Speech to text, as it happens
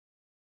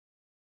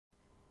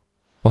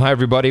Well, hi,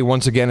 everybody.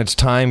 Once again, it's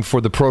time for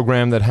the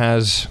program that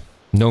has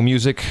no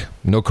music,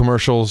 no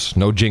commercials,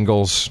 no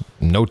jingles,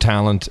 no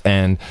talent,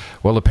 and,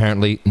 well,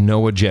 apparently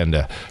no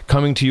agenda.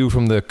 Coming to you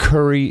from the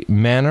Curry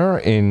Manor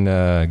in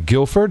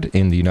Guilford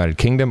in the United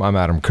Kingdom, I'm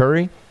Adam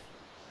Curry.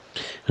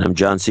 And I'm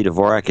John C.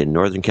 Dvorak in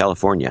Northern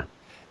California.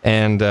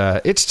 And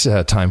it's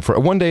time for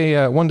one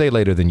day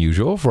later than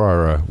usual for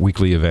our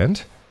weekly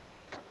event.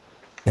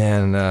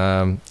 And,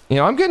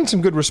 I'm getting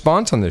some good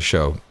response on this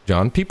show,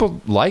 John.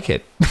 People like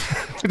it.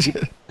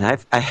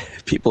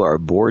 People are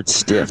bored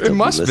stiff. It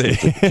must be.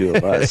 To the two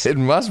of us. It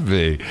must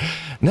be.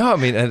 No, I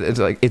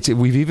mean,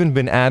 we've even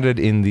been added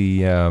in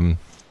the,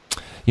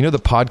 the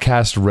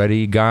Podcast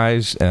Ready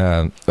guys.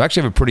 They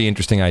actually have a pretty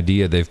interesting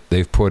idea.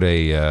 They've put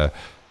a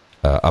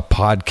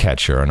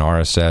podcatcher, an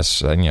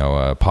RSS,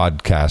 a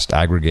podcast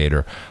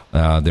aggregator.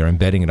 They're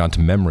embedding it onto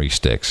memory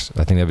sticks.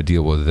 I think they have a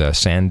deal with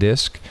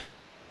SanDisk.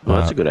 Well,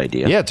 that's a good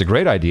idea. Yeah, it's a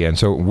great idea. And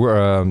so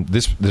we're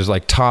there's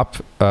like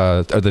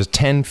there's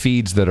 10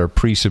 feeds that are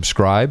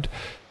pre-subscribed,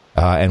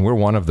 and we're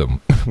one of them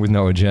with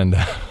no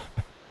agenda.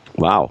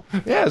 Wow.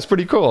 Yeah, it's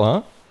pretty cool,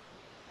 huh?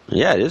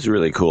 Yeah, it is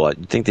really cool. I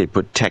think they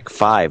put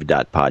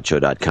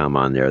tech5.podshow.com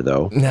on there,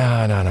 though.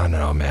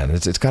 No, man.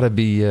 It's got to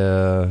be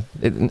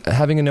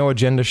having a no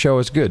agenda show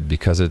is good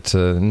because it's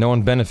no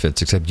one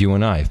benefits except you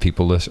and I. If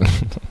people listen,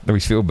 we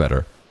feel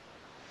better.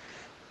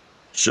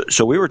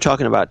 So we were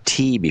talking about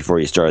tea before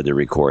you started the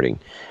recording,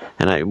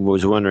 and I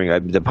was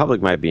wondering, the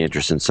public might be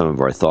interested in some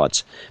of our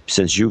thoughts.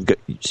 Since you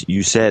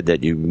said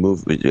that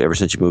ever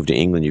since you moved to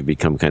England, you've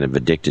become kind of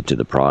addicted to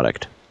the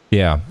product.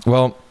 Yeah,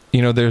 well,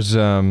 there's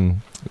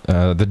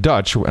the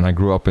Dutch, and I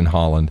grew up in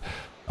Holland.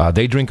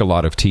 They drink a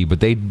lot of tea, but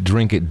they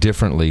drink it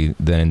differently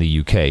than in the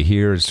UK.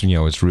 Here, it's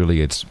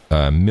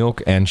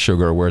milk and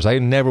sugar, whereas I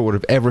never would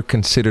have ever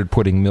considered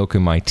putting milk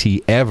in my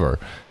tea ever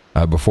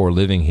before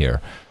living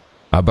here.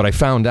 But I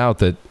found out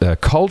that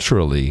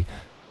culturally,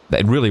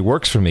 that really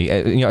works for me.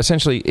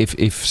 Essentially,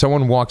 if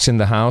someone walks in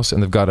the house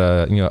and they've got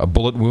a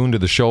bullet wound to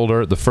the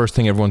shoulder, the first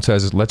thing everyone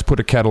says is, "Let's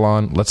put a kettle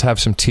on, let's have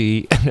some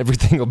tea, and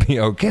everything will be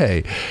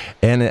okay."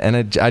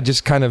 I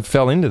just kind of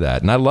fell into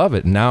that, and I love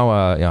it. Now,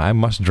 I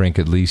must drink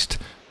at least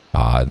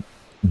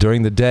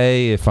during the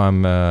day if I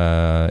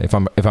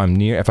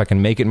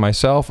can make it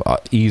myself,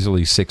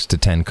 easily 6 to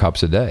 10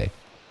 cups a day.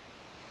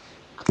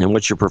 And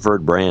what's your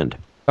preferred brand?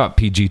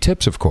 PG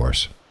Tips, of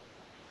course.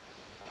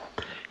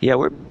 Yeah,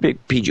 we're big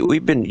PG.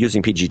 We've been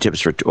using PG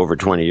Tips for over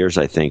 20 years,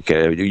 I think.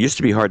 It used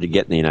to be hard to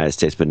get in the United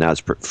States, but now it's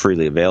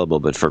freely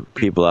available. But for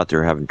people out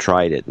there who haven't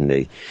tried it and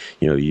they,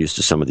 used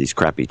to some of these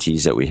crappy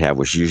teas that we have,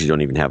 which usually don't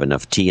even have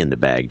enough tea in the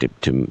bag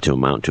to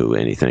amount to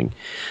anything,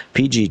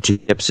 PG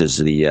Tips is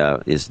the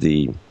I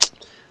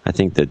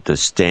think that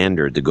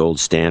the gold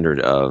standard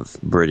of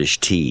British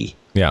tea.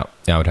 Yeah,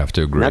 I would have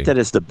to agree. Not that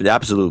it's the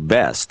absolute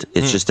best.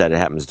 It's just that it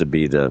happens to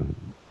be the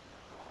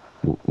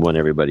one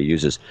everybody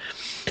uses.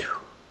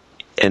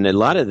 And a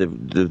lot of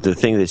the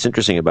thing that's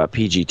interesting about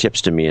PG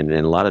Tips to me and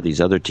a lot of these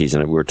other teas,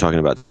 and we were talking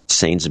about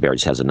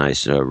Sainsbury's has a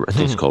nice, I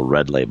think it's called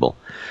Red Label,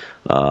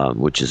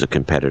 which is a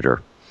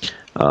competitor,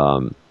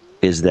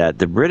 is that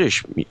the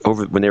British,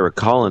 when they were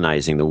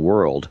colonizing the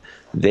world,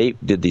 they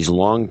did these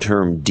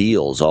long-term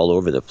deals all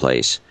over the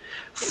place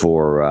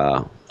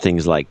for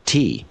things like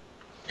tea.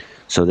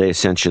 So they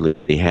essentially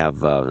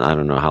have, I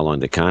don't know how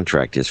long the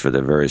contract is for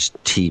the various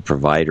tea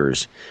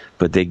providers,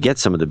 but they get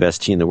some of the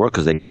best tea in the world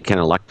because they kind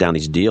of locked down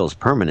these deals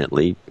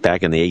permanently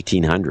back in the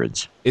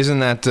 1800s. Isn't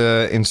that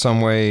in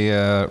some way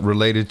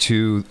related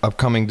to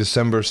upcoming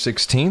December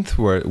 16th,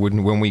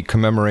 when we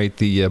commemorate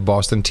the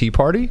Boston Tea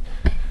Party?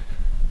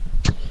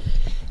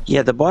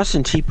 Yeah, the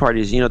Boston Tea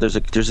Party is,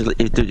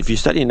 if you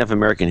study enough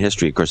American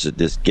history, of course,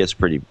 this gets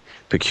pretty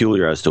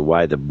peculiar as to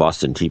why the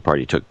Boston Tea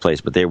Party took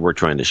place, but they were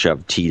trying to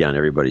shove tea down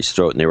everybody's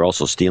throat, and they were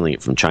also stealing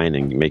it from China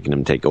and making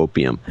them take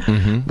opium.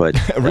 Mm-hmm. But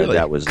really?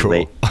 That was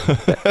cool.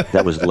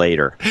 That was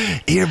later.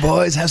 Here,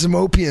 boys, have some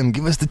opium.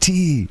 Give us the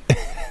tea.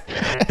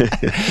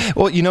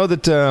 Well,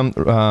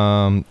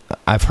 that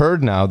I've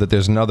heard now that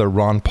there's another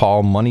Ron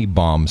Paul money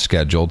bomb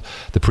scheduled.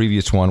 The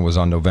previous one was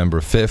on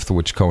November 5th,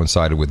 which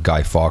coincided with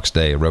Guy Fawkes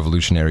Day, a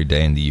revolutionary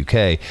day in the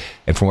UK.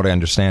 And from what I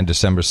understand,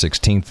 December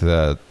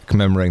 16th,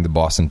 commemorating the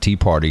Boston Tea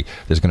Party,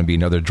 there's going to be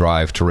another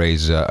drive to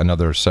raise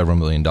another several $1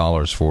 million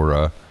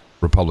for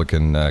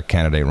Republican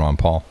candidate Ron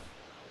Paul.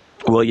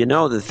 Well,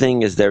 the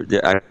thing is,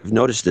 I've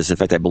noticed this. In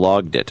fact, I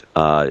blogged it.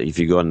 If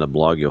you go on the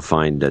blog, you'll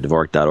find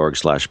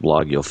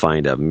Dvorak.org/blog. You'll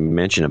find a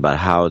mention about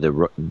how the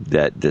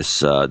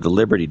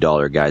Liberty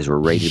Dollar guys were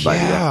raided by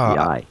the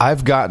FBI.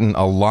 I've gotten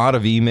a lot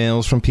of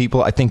emails from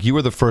people. I think you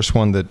were the first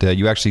one that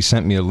you actually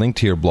sent me a link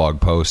to your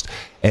blog post,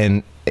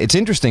 and it's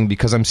interesting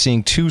because I'm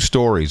seeing two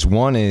stories.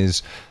 One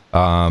is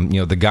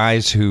the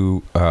guys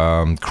who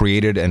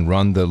created and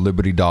run the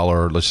Liberty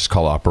Dollar, let's just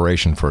call it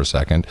operation for a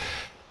second.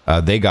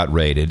 They got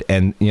raided,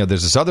 and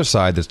there's this other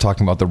side that's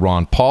talking about the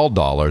Ron Paul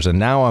dollars, and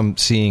now I'm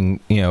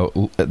seeing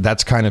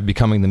that's kind of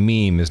becoming the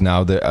meme. Is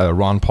now that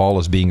Ron Paul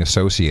is being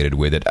associated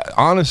with it.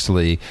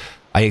 Honestly,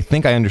 I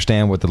think I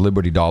understand what the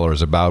Liberty Dollar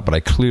is about, but I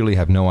clearly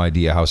have no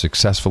idea how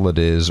successful it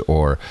is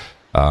or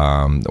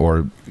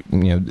or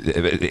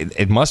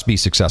it must be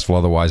successful,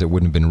 otherwise it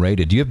wouldn't have been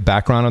rated. Do you have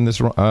background on this,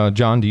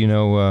 John? Do you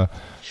know?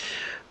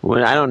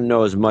 Well, I don't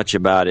know as much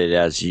about it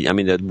as the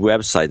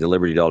website, the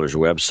Liberty Dollars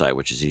website,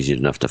 which is easy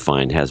enough to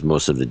find, has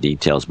most of the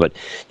details. But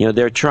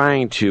they're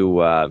trying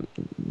to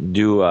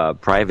do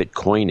private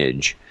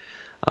coinage.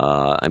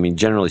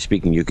 Generally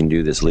speaking, you can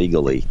do this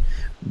legally,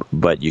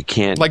 but you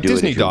can't like do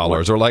Disney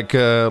dollars or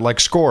like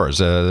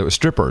scores,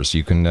 strippers.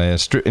 You can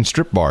in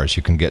strip bars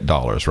you can get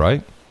dollars,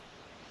 right?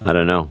 I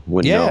don't know.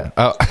 Wouldn't know.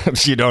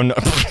 You don't know.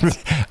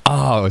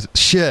 Oh,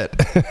 shit.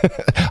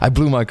 I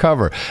blew my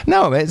cover.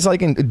 No, it's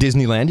like in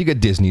Disneyland, you get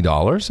Disney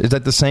dollars. Is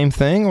that the same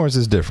thing, or is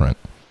this different?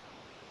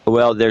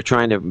 Well, they're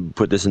trying to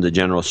put this into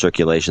general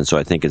circulation, so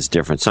I think it's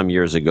different. Some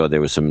years ago, there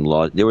was some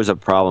law. There was a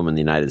problem in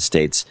the United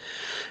States,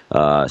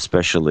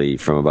 especially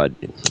from about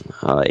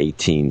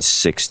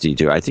 1860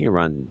 to I think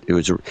around. It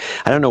was.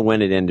 I don't know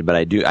when it ended, but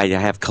I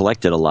have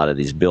collected a lot of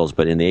these bills.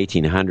 But in the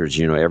 1800s,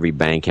 every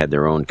bank had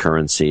their own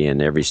currency,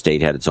 and every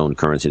state had its own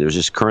currency. There was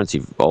just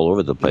currency all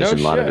over the place, and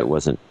a lot of it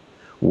wasn't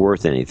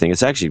worth anything.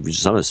 It's actually,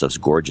 some of the stuff's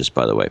gorgeous,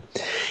 by the way.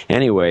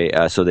 Anyway,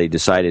 so they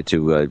decided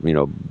to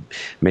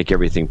make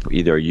everything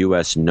either a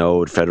U.S.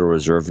 note, Federal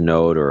Reserve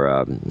note,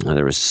 or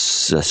there was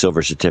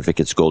silver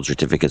certificates, gold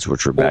certificates,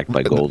 which were backed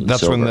by gold.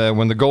 That's and silver.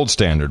 when the gold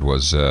standard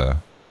was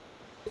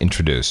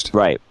introduced.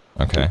 Right.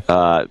 Okay.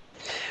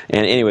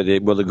 And anyway,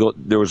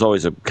 there was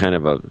always a kind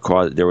of a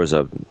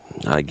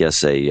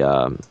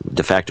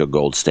de facto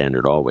gold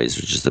standard always,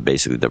 which is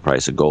basically the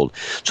price of gold.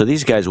 So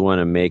these guys want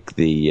to make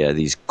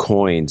these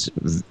coins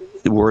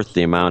worth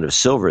the amount of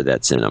silver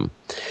that's in them,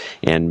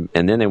 and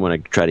then they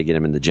want to try to get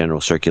them in the general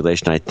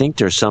circulation. I think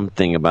there's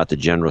something about the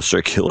general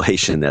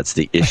circulation that's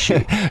the issue.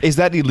 Is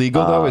that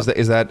illegal though?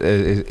 Is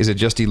it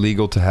just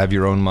illegal to have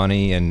your own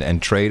money and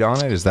trade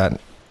on it?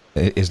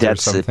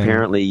 That's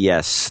apparently,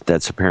 yes,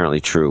 that's apparently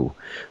true.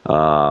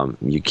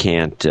 You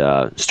can't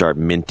start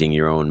minting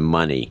your own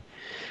money.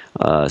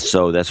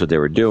 So that's what they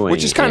were doing.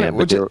 Which is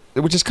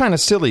kind of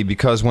silly,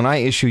 because when I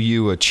issue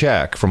you a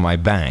check from my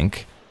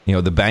bank,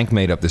 the bank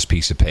made up this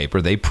piece of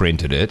paper, they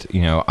printed it,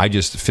 I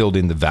just filled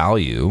in the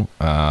value.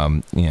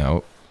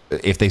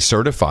 If they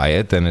certify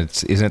it, then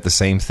isn't it the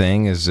same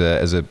thing as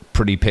a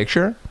pretty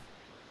picture?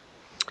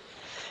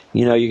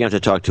 You're going to have to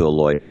talk to a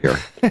lawyer.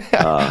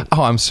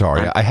 I'm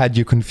sorry. I had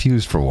you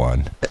confused for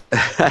one.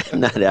 I'm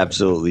not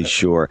absolutely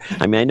sure.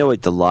 I know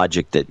what the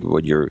logic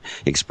what you're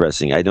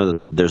expressing. I know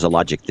that there's a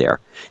logic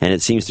there. And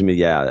it seems to me,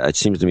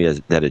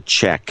 that a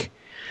check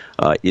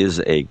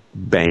is a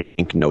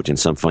bank note in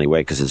some funny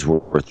way because it's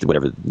worth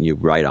whatever you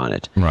write on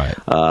it. Right.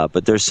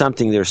 But there's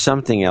something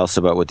else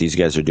about what these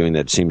guys are doing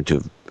that seem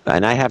to.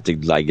 And I have to,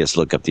 I guess,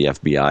 look up the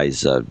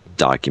FBI's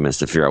documents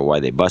to figure out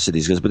why they busted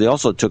these guys. But they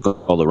also took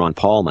all the Ron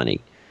Paul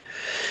money.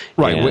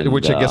 Right,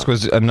 which I guess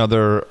was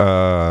another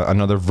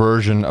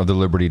version of the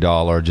Liberty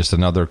Dollar, just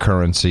another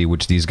currency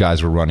which these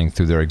guys were running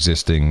through their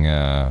existing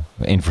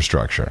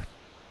infrastructure.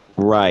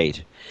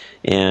 Right,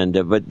 and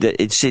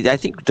I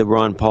think the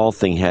Ron Paul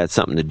thing had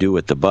something to do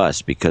with the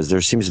bust, because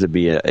there seems to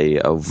be a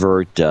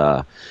overt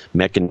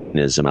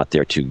mechanism out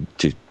there to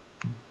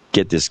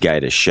get this guy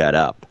to shut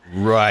up.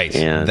 Right,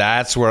 and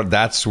that's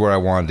where I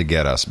wanted to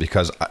get us,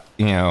 because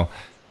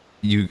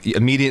you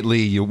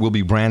immediately will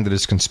be branded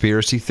as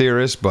conspiracy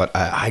theorists, but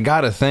I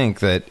got to think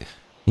that,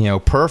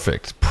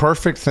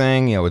 perfect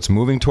thing, it's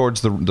moving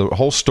towards the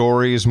whole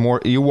story is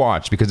more, you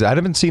watch, because I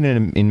haven't seen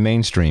it in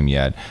mainstream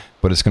yet,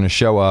 but it's going to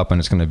show up and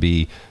it's going to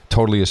be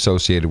totally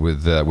associated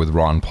with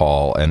Ron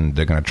Paul, and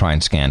they're going to try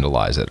and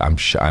scandalize it.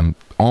 I'm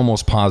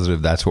almost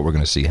positive that's what we're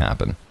going to see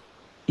happen.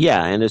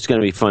 Yeah, and it's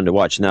going to be fun to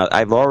watch. Now,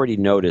 I've already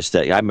noticed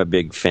that I'm a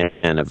big fan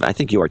of, I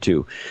think you are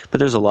too, but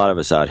there's a lot of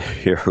us out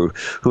here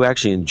who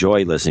actually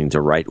enjoy listening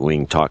to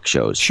right-wing talk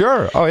shows.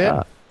 Sure. Oh,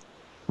 yeah.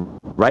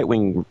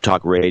 Right-wing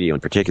talk radio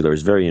in particular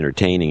is very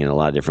entertaining in a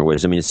lot of different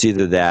ways. It's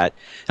either that,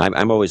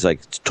 I'm always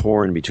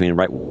torn between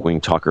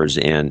right-wing talkers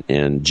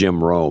and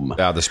Jim Rome.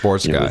 The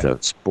sports guy. The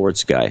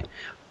sports guy.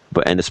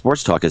 And the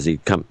sports talk is the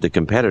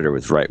competitor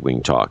with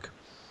right-wing talk.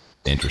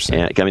 Interesting.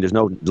 And, there's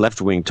no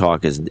left-wing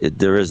talk.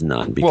 There is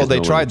none. Well,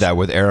 they tried that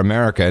with Air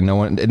America, and no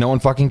one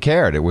fucking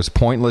cared. It was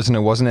pointless, and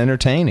it wasn't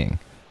entertaining.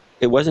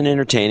 It wasn't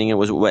entertaining. It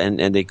was,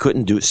 and they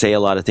couldn't say a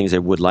lot of things they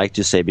would like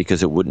to say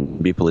because it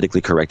wouldn't be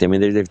politically correct.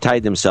 They've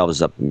tied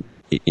themselves up,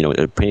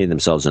 painted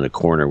themselves in a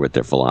corner with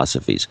their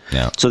philosophies.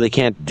 Yeah. So they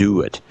can't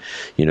do it.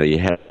 You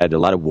had a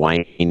lot of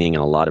whining and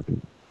a lot of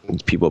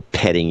people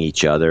petting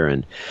each other,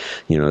 and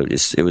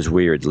it was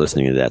weird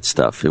listening to that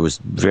stuff. It was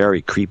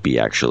very creepy,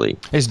 actually.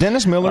 Is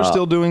Dennis Miller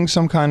still doing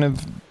some kind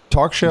of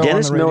talk show on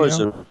the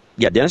radio?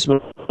 Dennis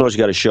Miller's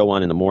got a show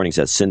on in the mornings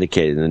that's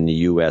syndicated in the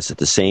U.S. at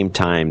the same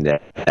time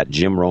that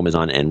Jim Rome is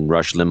on and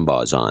Rush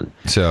Limbaugh is on.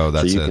 So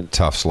that's a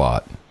tough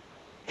slot.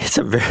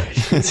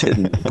 It's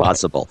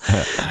impossible.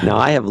 Now,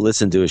 I have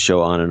listened to his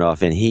show on and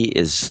off, and he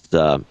is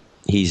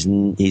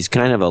he's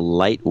kind of a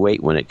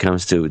lightweight when it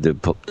comes to the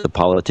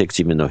politics,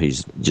 even though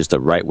he's just a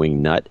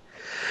right-wing nut.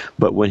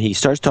 But when he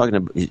starts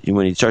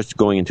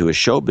going into his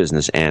show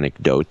business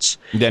anecdotes,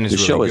 then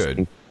it's really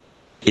good.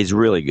 He's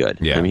really good.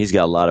 Yeah. I mean, he's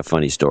got a lot of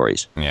funny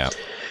stories. Yeah.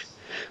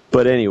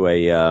 But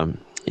anyway,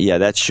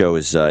 that show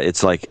is.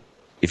 It's like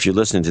if you're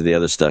listening to the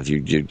other stuff,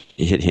 you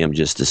hit him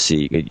just to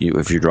see.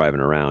 If you're driving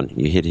around,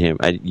 you hit him.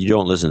 You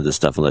don't listen to this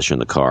stuff unless you're in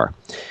the car.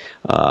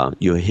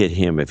 You'll hit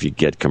him if you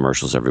get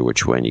commercials every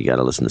which way, and you got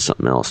to listen to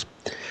something else.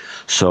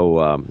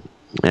 So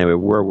anyway,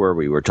 where were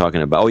we? We're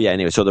talking about. Oh yeah.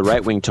 Anyway, so the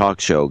right wing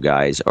talk show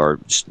guys are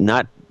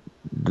not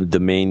the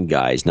main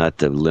guys, not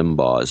the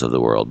Limbaughs of the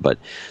world, but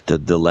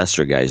the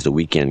lesser guys, the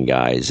weekend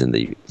guys, and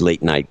the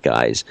late night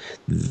guys.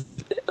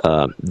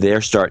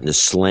 They're starting to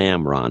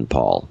slam Ron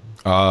Paul.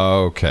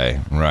 Oh, okay.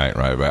 Right.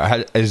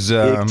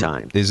 Big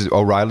time. Is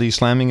O'Reilly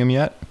slamming him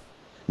yet?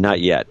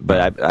 Not yet,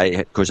 but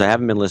of course I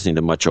haven't been listening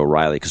to much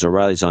O'Reilly because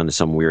O'Reilly's on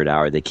some weird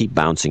hour. They keep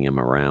bouncing him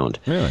around.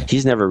 Really?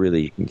 He's never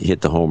really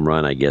hit the home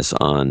run, I guess,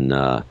 on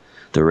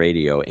the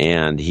radio,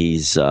 and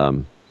he's.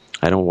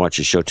 I don't watch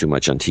his show too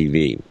much on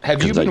TV.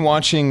 Have you been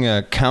watching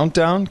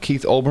Countdown,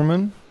 Keith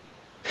Olbermann?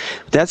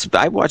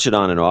 I watch it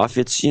on and off.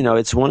 It's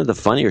it's one of the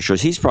funnier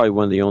shows. He's probably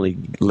one of the only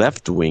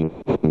left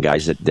wing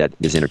guys that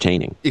is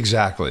entertaining.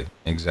 Exactly.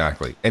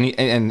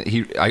 And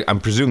I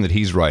presume that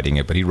he's writing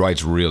it, but he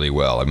writes really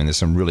well. I mean, there's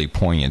some really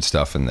poignant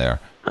stuff in there.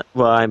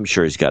 Well, I'm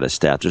sure he's got a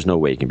staff. There's no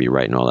way he can be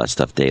writing all that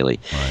stuff daily.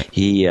 Right.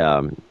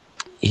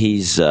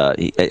 He's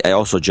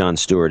also Jon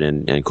Stewart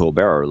and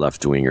Colbert are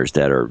left wingers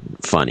that are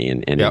funny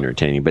and Yep.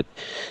 entertaining,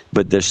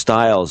 but their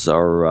styles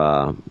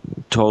are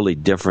totally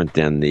different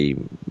than the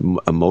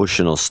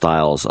emotional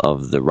styles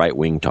of the right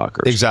wing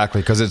talkers. Exactly,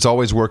 because it's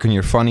always working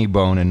your funny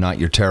bone and not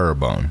your terror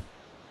bone.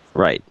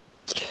 Right.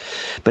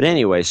 But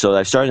anyway, so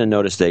I've started to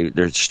notice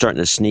they're starting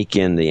to sneak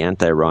in the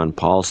anti-Ron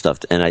Paul stuff,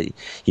 and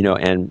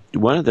and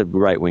one of the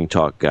right-wing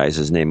talk guys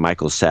is named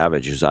Michael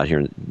Savage, who's out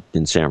here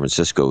in San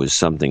Francisco, who's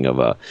something of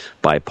a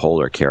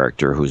bipolar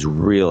character who's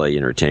really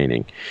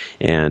entertaining,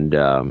 and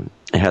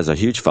has a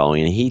huge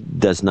following. And he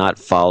does not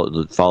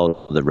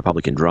follow the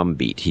Republican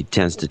drumbeat. He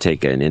tends to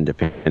take an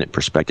independent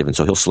perspective, and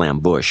so he'll slam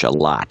Bush a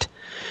lot.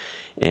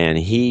 And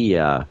he's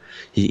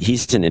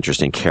an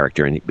interesting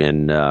character,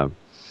 and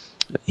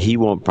he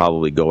won't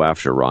probably go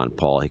after Ron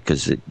Paul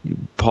because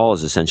Paul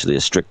is essentially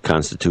a strict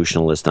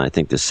constitutionalist, and I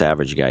think the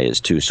Savage guy is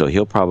too. So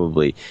he'll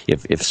probably,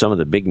 if some of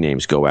the big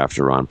names go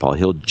after Ron Paul,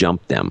 he'll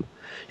jump them.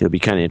 It'll be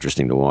kind of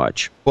interesting to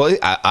watch. Well,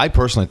 I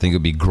personally think it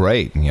would be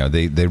great.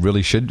 They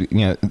really should.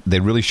 They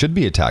really should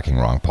be attacking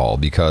Ron Paul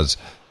because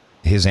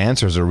his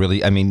answers are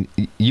really. I mean,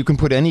 you can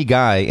put any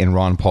guy in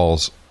Ron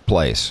Paul's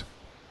place.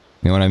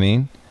 You know what I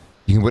mean?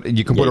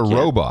 You can put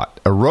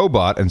a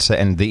robot and say,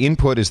 and the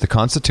input is the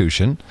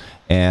Constitution,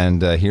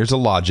 and here's a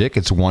logic.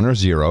 It's 1 or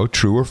 0,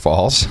 true or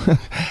false,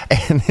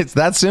 and it's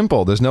that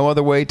simple. There's no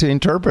other way to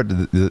interpret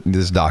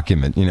this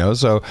document,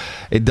 so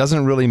it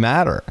doesn't really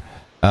matter.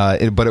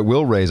 But it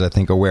will raise, I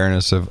think,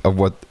 awareness of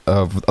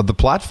the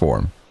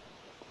platform.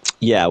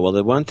 Yeah, well,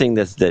 the one thing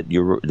that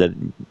you're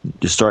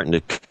starting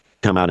to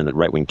come out in the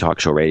right-wing talk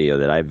show radio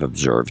that I've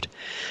observed,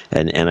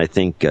 and I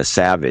think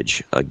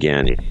Savage,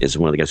 again, is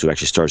one of the guys who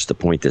actually starts to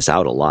point this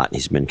out a lot.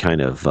 He's been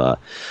kind of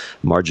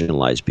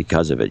marginalized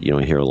because of it. You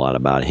don't hear a lot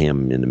about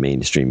him in the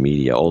mainstream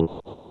media,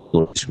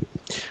 for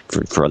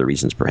other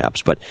reasons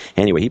perhaps. But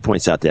anyway, he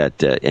points out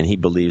that, and he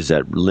believes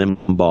that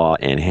Limbaugh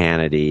and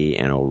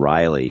Hannity and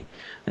O'Reilly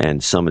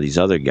and some of these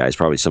other guys,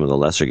 probably some of the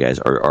lesser guys,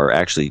 are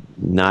actually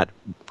not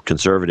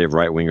conservative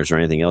right-wingers or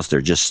anything else. They're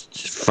just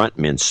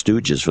frontmen,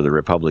 stooges for the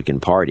Republican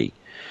Party.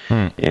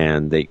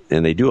 And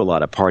they do a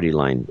lot of party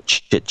line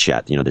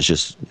chit-chat. There's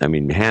just, I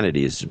mean,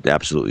 Hannity is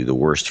absolutely the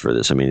worst for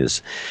this. I mean,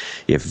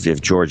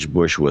 if George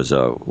Bush was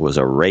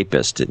a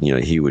rapist,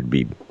 he would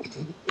be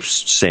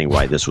saying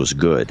why this was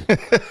good.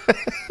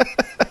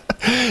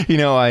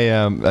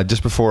 I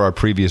just before our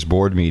previous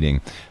board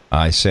meeting,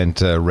 I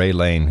sent Ray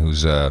Lane,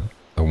 who's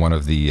one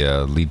of the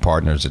lead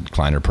partners at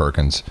Kleiner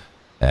Perkins,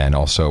 and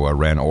also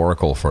ran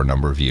Oracle for a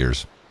number of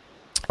years.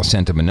 I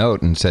sent him a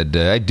note and said,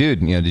 "Hey, dude,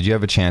 did you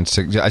have a chance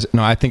to?"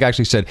 I think I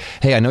actually said,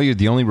 "Hey, I know you're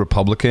the only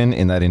Republican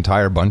in that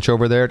entire bunch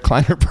over there at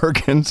Kleiner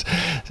Perkins,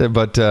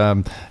 but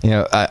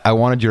I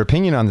wanted your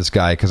opinion on this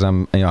guy because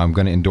I'm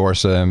going to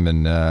endorse him,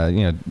 and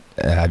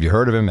have you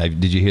heard of him?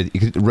 Did you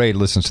hear?" Ray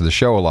listens to the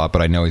show a lot,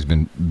 but I know he's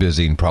been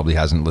busy and probably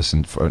hasn't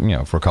listened for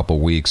a couple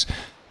of weeks.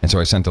 And so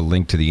I sent a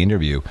link to the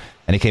interview,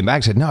 and he came back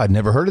and said, "No, I'd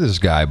never heard of this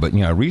guy, but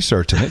I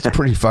researched him. It's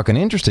pretty fucking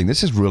interesting.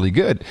 This is really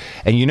good."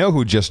 And you know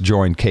who just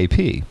joined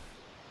KP?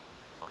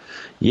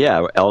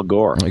 Yeah, Al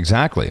Gore.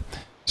 Exactly.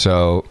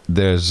 So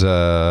there's,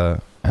 I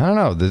don't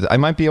know, I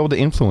might be able to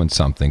influence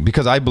something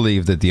because I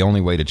believe that the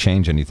only way to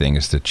change anything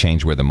is to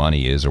change where the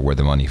money is or where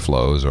the money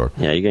flows. Or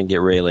yeah, you're gonna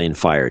get Ray Lane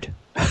fired.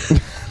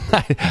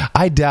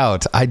 I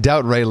doubt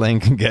Ray Lane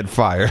can get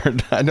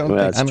fired. I don't.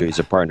 Well, that's true. He's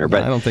a partner,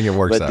 but I don't think it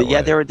works that way.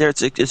 Yeah,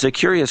 it's a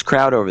curious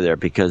crowd over there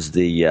because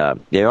they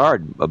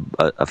are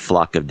a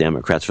flock of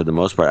Democrats for the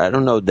most part. I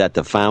don't know that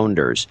the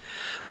founders,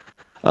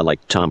 like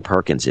Tom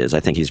Perkins is.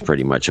 I think he's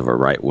pretty much of a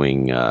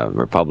right-wing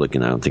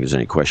Republican. I don't think there's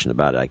any question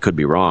about it. I could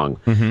be wrong,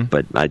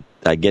 but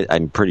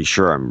I'm pretty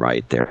sure I'm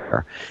right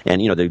there.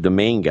 And the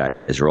main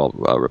guys are all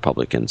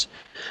Republicans,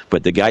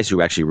 but the guys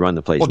who actually run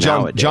the place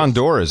nowadays. John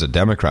Doerr is a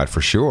Democrat for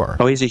sure.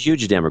 Oh, he's a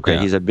huge Democrat.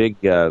 Yeah. He's a big,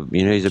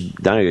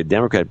 he's not a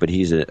Democrat, but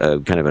he's a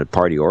kind of a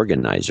party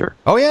organizer.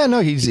 Oh yeah,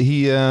 no, he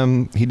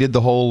did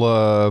the whole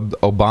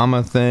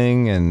Obama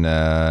thing and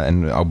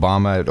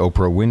Obama at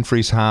Oprah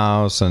Winfrey's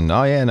house, and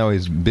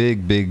he's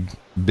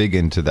big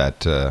into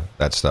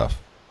that stuff.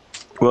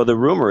 Well, the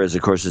rumor is,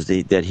 of course,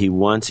 that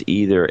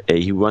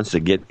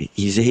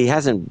he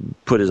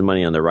hasn't put his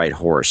money on the right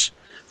horse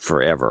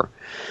forever.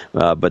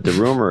 But the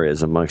rumor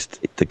is amongst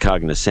the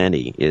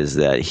cognoscenti is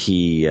that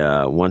he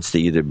wants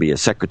to either be a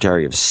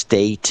Secretary of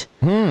State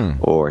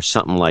or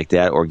something like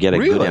that, or get a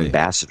good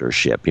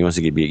ambassadorship. He wants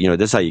to be,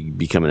 this is how you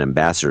become an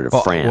ambassador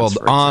to France.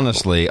 Well,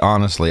 honestly,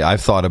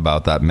 I've thought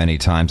about that many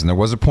times, and there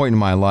was a point in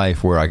my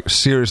life where I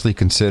seriously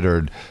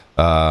considered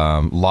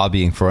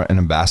lobbying for an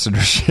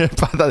ambassadorship.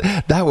 I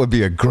thought that would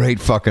be a great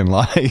fucking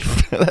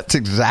life. That's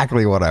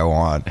exactly what I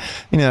want.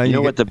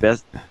 What the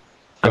best?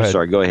 I'm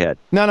sorry. Go ahead.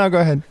 No, go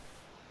ahead.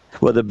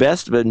 Well, the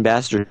best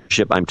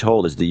ambassadorship, I'm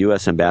told, is the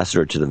U.S.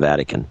 ambassador to the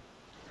Vatican.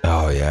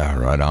 Oh yeah,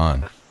 right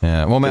on.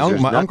 Yeah. Well, my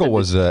uncle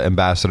was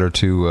ambassador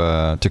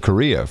to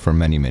Korea for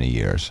many, many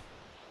years.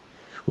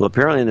 Well,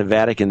 apparently in the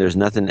Vatican, there's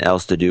nothing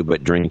else to do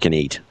but drink and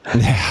eat,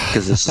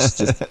 because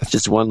it's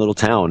just one little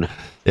town.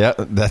 Yeah,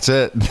 that's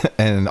it.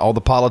 And all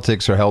the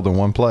politics are held in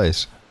one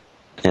place.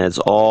 And it's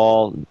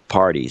all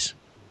parties.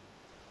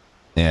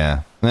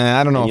 Yeah.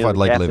 I don't know if I'd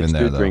like living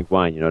there, though. Drink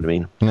wine, you know what I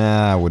mean?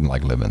 Nah, I wouldn't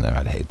like living there.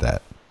 I'd hate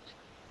that.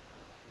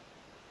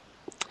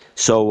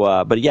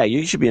 So, but yeah,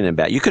 you should be an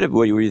ambassador. You could have.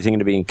 Were you thinking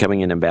of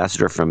becoming an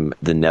ambassador from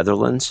the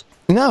Netherlands?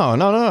 No.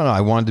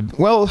 I wanted to.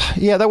 Well,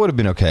 yeah, that would have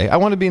been okay. I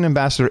want to be an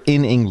ambassador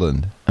in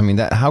England. I mean,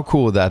 how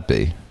cool would that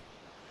be?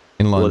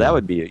 In London. Well, that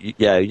would be.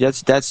 Yeah,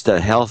 that's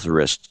the health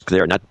risk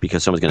there. Not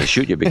because someone's going to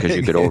shoot you, because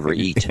you could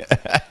overeat.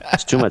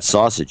 It's too much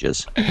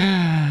sausages.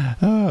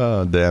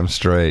 Oh, damn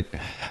straight.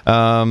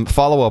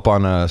 Follow up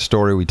on a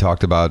story we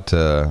talked about.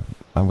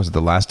 Was it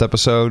the last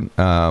episode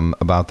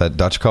about that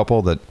Dutch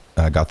couple that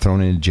got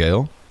thrown into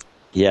jail?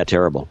 Yeah,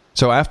 terrible.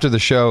 So after the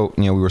show,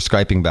 we were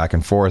Skyping back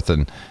and forth,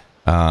 and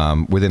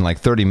within like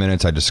 30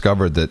 minutes, I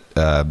discovered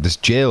that this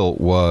jail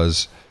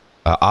was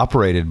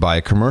operated by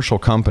a commercial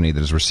company that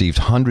has received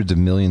hundreds of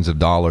millions of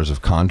dollars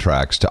of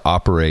contracts to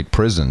operate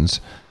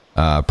prisons,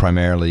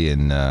 primarily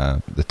in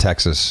the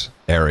Texas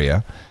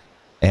area.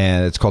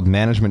 And it's called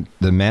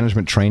the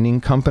Management Training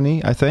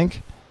Company, I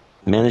think.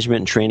 Management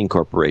and Training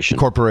Corporation.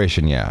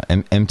 Yeah,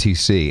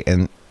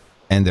 MTC.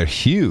 And they're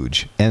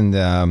huge. And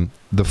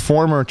the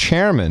former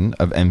chairman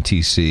of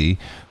MTC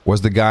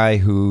was the guy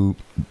who,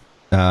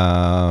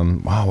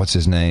 what's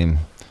his name?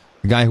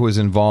 The guy who was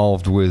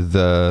involved with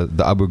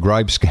the Abu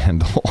Ghraib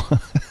scandal.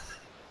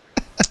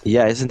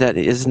 Yeah, isn't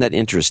that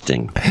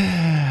interesting?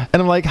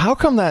 And I'm like, how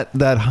come that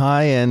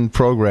high-end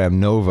program,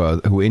 Nova,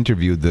 who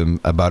interviewed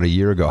them about a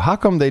year ago, how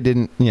come they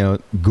didn't,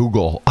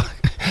 Google?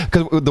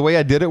 Because the way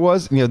I did it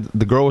was,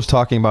 the girl was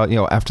talking about,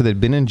 after they'd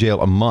been in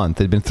jail a month,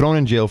 they'd been thrown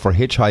in jail for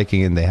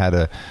hitchhiking, and they had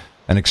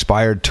an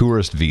expired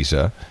tourist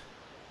visa,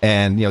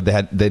 and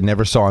they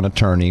never saw an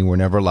attorney, were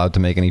never allowed to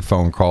make any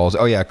phone calls.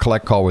 Oh yeah,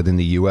 collect call within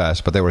the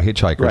U.S., but they were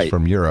hitchhikers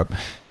from Europe.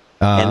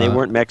 And they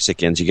weren't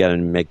Mexicans. You got to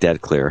make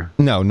that clear.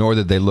 No, nor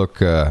did they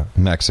look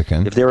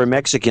Mexican. If they were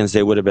Mexicans,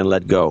 they would have been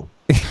let go.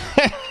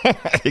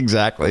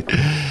 Exactly.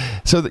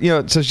 So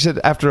so she said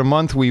after a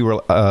month we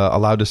were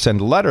allowed to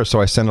send a letter. So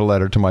I sent a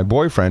letter to my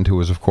boyfriend, who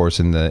was of course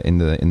in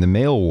the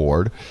mail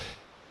ward,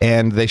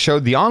 and they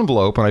showed the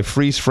envelope, and I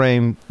freeze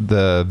framed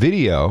the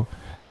video,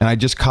 and I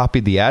just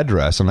copied the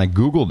address and I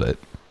Googled it,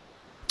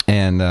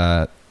 and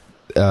the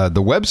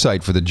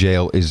website for the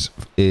jail is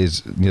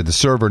the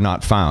server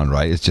not found.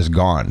 Right, it's just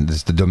gone.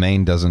 The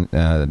domain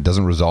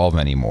doesn't resolve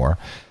anymore.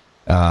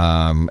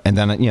 And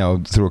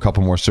then through a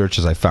couple more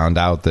searches, I found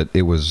out that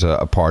it was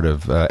a part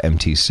of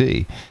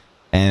MTC,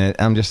 and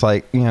I'm just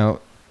like,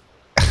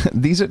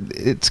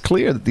 it's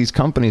clear that these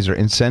companies are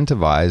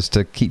incentivized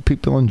to keep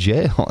people in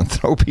jail and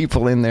throw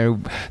people in there,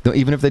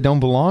 even if they don't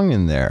belong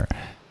in there.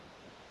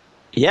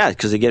 Yeah,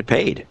 because they get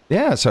paid.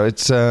 Yeah, so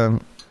it's the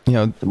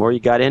more you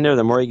got in there,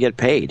 the more you get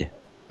paid.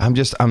 So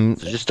just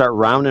start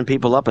rounding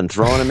people up and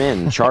throwing them in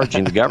and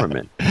charging the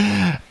government.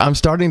 I'm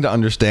starting to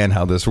understand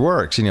how this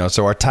works.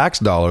 So our tax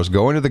dollars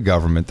go into the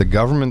government. The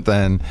government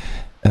then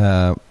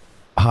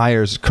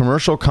hires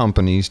commercial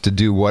companies to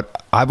do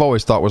what I've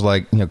always thought was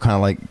like, kind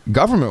of like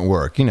government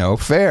work,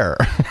 fair.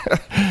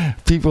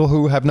 People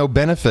who have no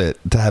benefit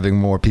to having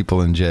more people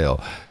in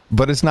jail.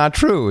 But it's not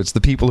true. It's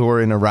the people who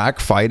are in Iraq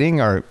fighting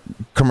are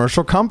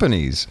commercial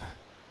companies.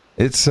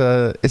 It's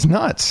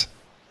nuts.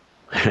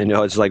 I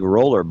know, it's like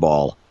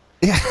rollerball.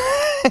 Yeah,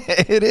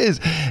 it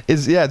is.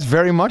 It's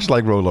very much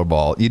like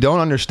rollerball. You don't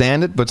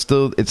understand it, but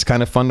still, it's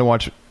kind of fun to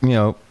watch.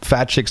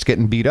 Fat chicks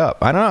getting beat up.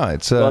 I don't know.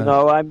 It's well,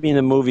 no, I mean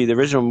the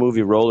original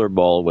movie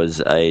Rollerball was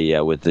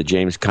with the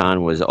James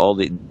Caan was all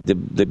the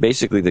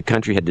basically the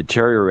country had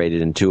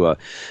deteriorated into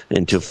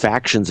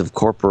factions of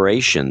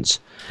corporations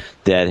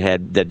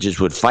that just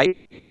would fight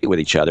with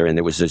each other, and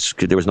there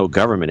was no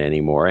government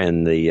anymore.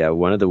 And the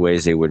one of the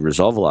ways they would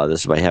resolve a lot of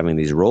this is by having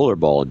these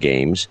rollerball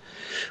games,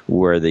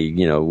 where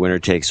the winner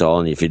takes all,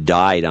 and if you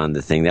died on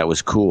the thing, that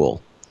was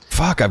cool.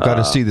 Fuck, I've got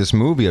to see this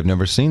movie. I've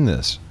never seen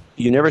this.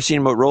 You never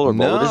seen about Rollerball?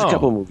 No. Well, there's a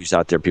couple of movies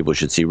out there people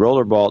should see.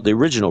 Rollerball, the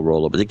original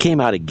Rollerball, they came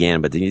out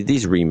again, but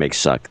these remakes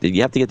suck.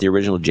 You have to get the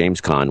original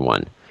James Caan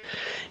one,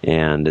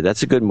 and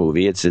that's a good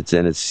movie. It's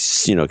kind of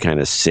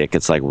sick.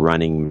 It's like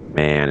Running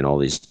Man and all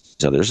these.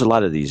 So there's a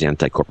lot of these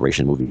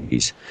anti-corporation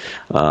movies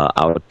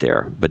out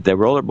there, but the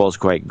Rollerball is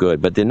quite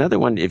good. But another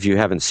one, if you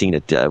haven't seen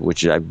it,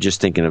 which I'm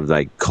just thinking of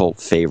like cult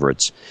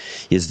favorites,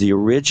 is the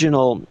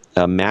original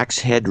Max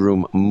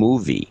Headroom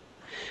movie.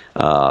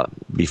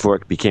 Before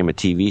it became a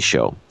TV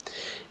show.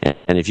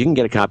 And if you can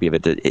get a copy of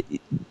it,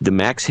 the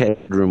Max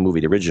Headroom movie,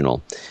 the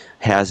original,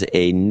 has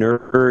a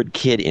nerd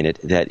kid in it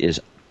that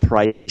is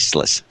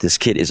priceless. This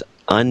kid is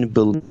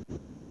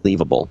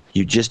unbelievable.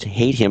 You just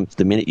hate him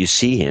the minute you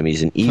see him.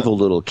 He's an evil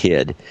little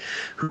kid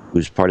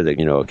who's part of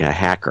a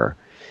hacker.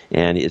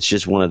 And it's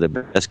just one of the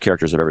best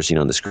characters I've ever seen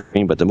on the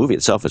screen. But the movie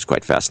itself is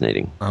quite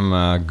fascinating. I'm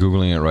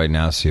Googling it right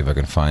now, see if I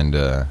can find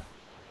a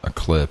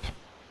clip.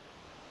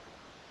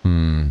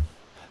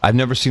 I've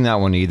never seen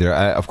that one either.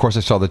 Of course, I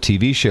saw the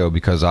TV show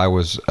because I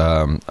was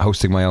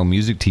hosting my own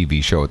music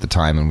TV show at the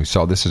time, and we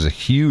saw this as a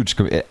huge...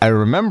 I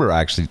remember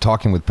actually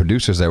talking with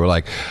producers. They were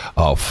like,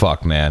 oh,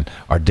 fuck, man,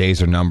 our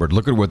days are numbered.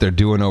 Look at what they're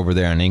doing over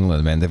there in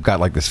England, man. They've got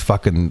like this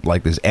fucking,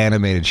 like this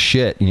animated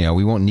shit.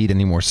 We won't need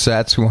any more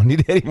sets. We won't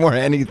need any more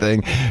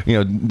anything.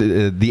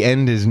 The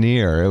end is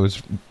near. It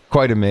was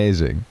quite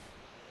amazing.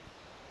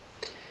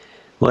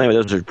 Well, anyway,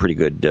 those are pretty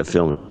good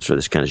films for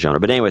this kind of genre.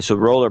 But anyway, so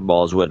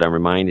Rollerball is what I'm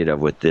reminded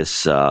of with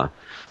this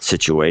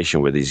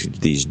situation where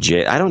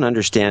I don't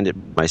understand it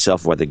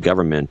myself why the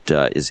government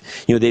is...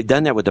 they've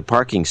done that with the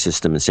parking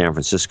system in San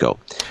Francisco.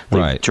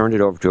 They've turned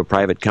it over to a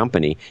private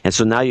company, and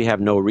so now you have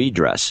no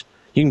redress.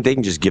 They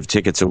can just give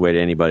tickets away to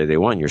anybody they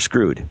want, and you're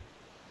screwed.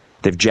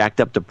 They've jacked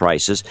up the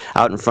prices.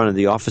 Out in front of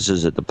the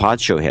offices at the Pod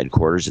Show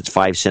headquarters, it's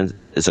 5 cents.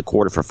 It's a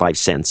quarter for 5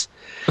 cents.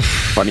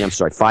 I'm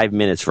sorry, 5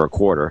 minutes for a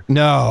quarter.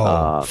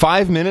 No,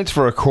 5 minutes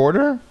for a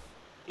quarter?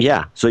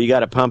 Yeah, so you got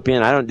to pump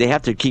in. They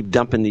have to keep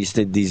dumping these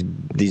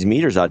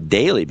meters out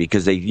daily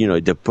because they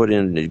put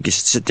in,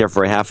 just sit there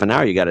for a half an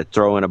hour. You got to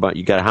throw in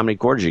how many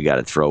quarters you got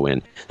to throw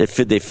in?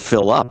 They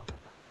fill up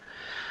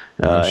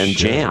and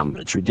jam.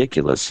 It's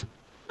ridiculous.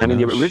 I mean,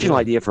 the original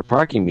idea for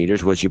parking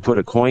meters was you put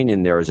a coin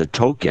in there as a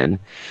token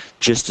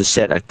just to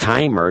set a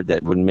timer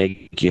that would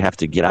make you have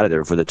to get out of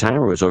there before the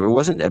timer was over. It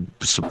wasn't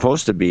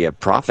supposed to be a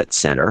profit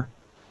center.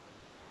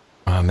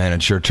 Oh, man,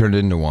 it sure turned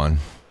into one.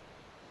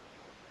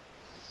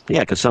 Yeah,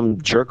 because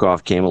some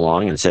jerk-off came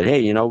along and said,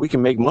 hey, we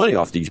can make money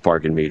off these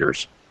parking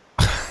meters.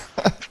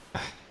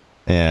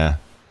 Yeah.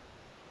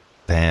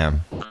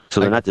 Damn. So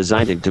they're not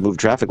designed to move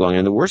traffic along.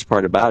 And the worst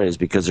part about it is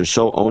because they're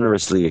so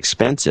onerously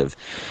expensive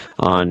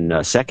on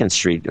 2nd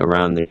Street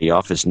around the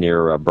office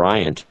near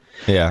Bryant.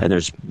 Yeah. And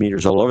there's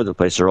meters all over the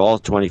place. They're all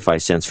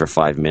 25 cents for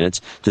 5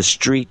 minutes. The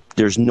street,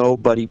 there's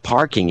nobody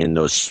parking in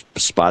those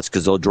spots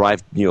because they'll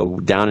drive,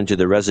 down into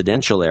the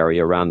residential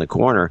area around the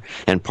corner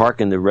and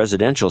park in the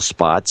residential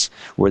spots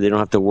where they don't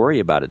have to worry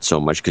about it so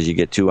much because you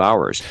get 2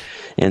 hours.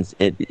 And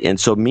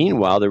so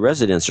meanwhile, the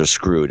residents are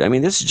screwed. I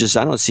mean, this is just,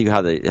 I don't see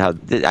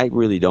I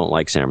really don't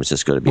like San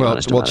Francisco, to be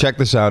honest. Well, check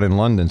this out in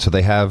London. So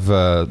they have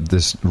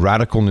this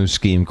radical new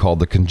scheme called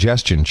the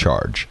congestion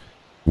charge,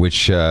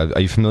 which, are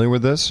you familiar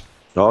with this?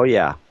 Oh,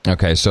 yeah.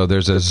 Okay, so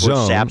there's a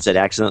zone. Saps that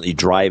accidentally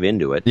drive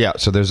into it. Yeah,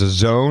 so there's a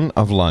zone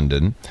of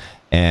London,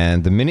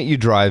 and the minute you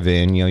drive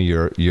in,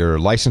 your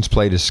license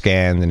plate is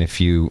scanned, and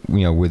if you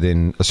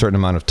within a certain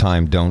amount of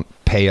time don't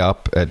pay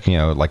up at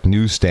like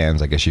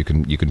newsstands, I guess you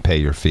can pay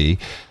your fee,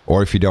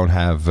 or if you don't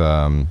have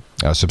a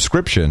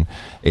subscription,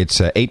 it's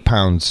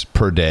 £8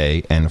 per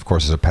day, and of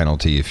course there's a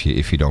penalty if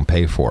you don't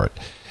pay for it.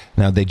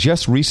 Now, they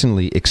just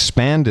recently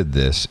expanded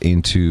this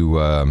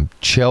into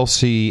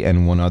Chelsea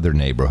and one other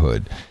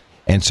neighborhood.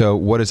 And so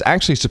what is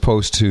actually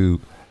supposed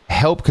to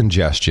help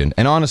congestion,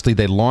 and honestly,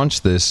 they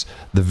launched this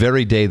the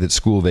very day that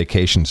school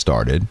vacation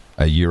started,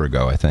 a year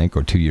ago, I think,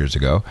 or 2 years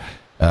ago.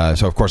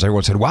 So, of course,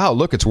 everyone said, wow,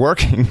 look, it's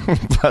working.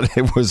 But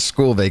it was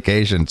school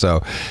vacation.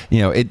 So,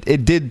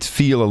 it did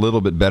feel a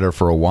little bit better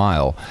for a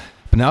while.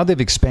 But now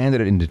they've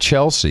expanded it into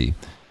Chelsea.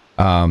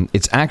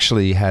 It's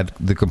actually had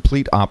the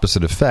complete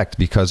opposite effect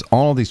because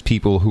all of these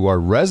people who are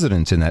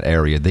residents in that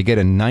area, they get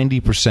a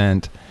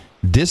 90%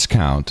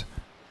 discount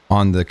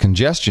on the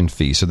congestion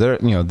fee. So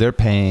they're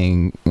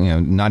paying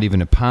not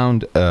even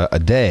 £1 a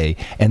day,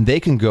 and they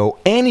can go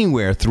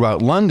anywhere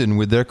throughout London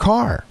with their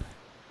car.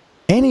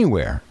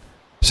 Anywhere.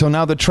 So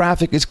now the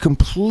traffic is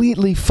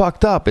completely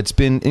fucked up. It's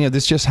been,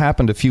 this just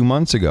happened a few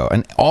months ago,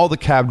 and all the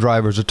cab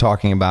drivers are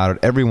talking about it.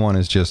 Everyone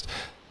is just,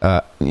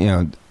 well,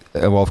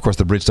 of course,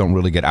 the Brits don't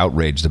really get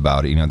outraged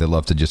about it. They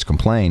love to just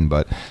complain,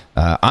 but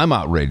I'm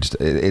outraged.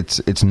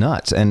 It's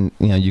nuts, and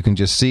you can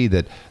just see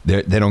that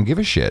they don't give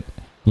a shit.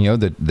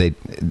 that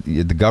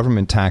the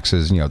government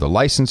taxes, the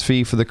license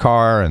fee for the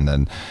car, and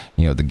then,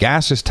 the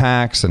gas is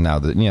taxed, and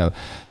now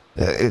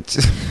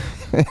it's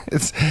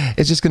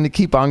it's just going to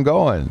keep on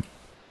going.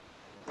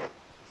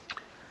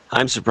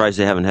 I'm surprised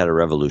they haven't had a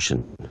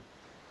revolution.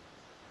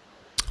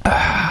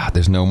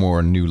 There's no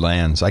more new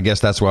lands. I guess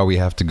that's why we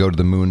have to go to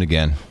the moon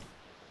again.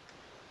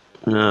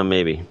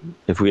 Maybe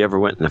if we ever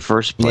went in the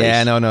first place.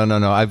 Yeah,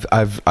 no.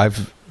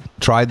 I've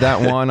tried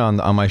that one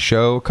on my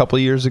show a couple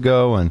of years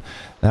ago, and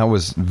that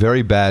was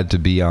very bad to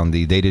be on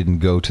the "they didn't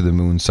go to the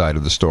moon" side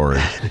of the story.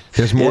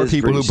 There's more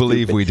people who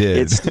believe we did.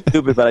 It's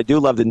stupid, but I do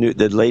love the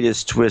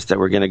latest twist that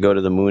we're going to go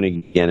to the moon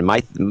again.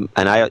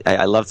 And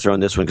I love throwing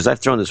this one because I've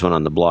thrown this one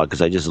on the blog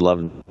because I just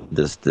love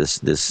this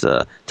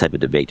type of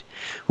debate,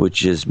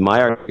 which is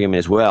my argument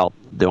as well.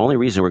 The only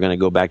reason we're going to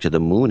go back to the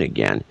moon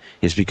again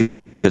is because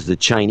the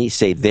Chinese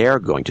say they're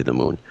going to the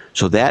moon.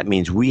 So that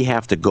means we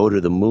have to go to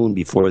the moon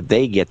before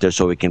they get there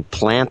so we can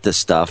plant the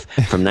stuff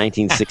from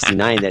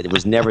 1969 that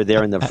was never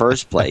there in the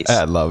first place.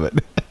 I love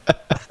it.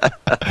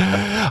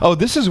 Oh,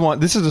 this is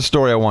a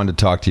story I wanted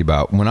to talk to you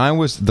about. When I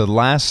was the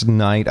last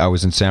night I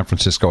was in San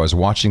Francisco, I was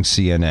watching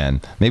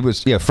CNN. Maybe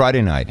it was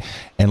Friday night,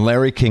 and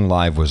Larry King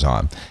Live was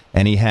on,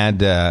 and he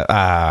had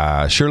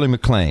Shirley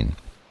MacLaine.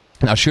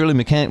 Now, Shirley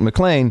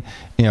MacLaine,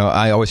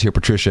 I always hear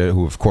Patricia,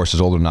 who of course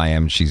is older than I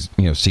am. She's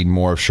seen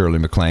more of Shirley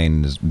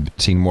MacLaine, has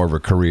seen more of her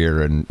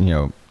career,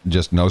 and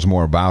just knows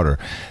more about her.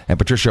 And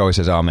Patricia always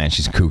says, "Oh man,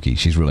 she's kooky.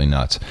 She's really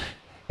nuts."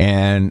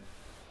 And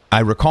I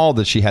recall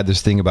that she had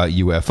this thing about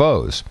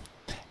UFOs,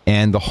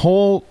 and the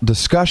whole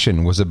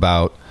discussion was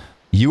about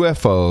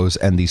UFOs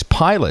and these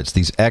pilots,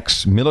 these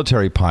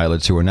ex-military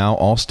pilots who are now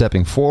all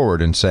stepping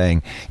forward and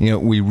saying,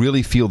 we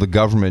really feel the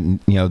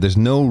government, there's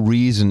no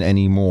reason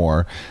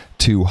anymore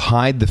to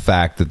hide the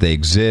fact that they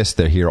exist.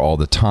 They're here all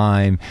the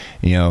time.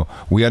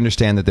 We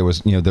understand that there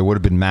would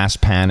have been mass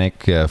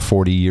panic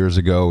 40 years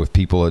ago if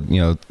people had,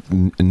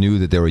 knew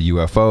that there were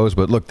UFOs.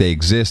 But look, they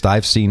exist.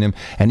 I've seen them.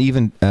 And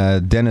even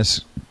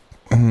Dennis,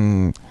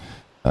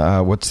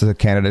 what's the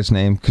candidate's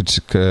name?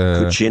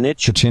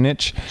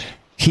 Kucinich.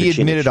 He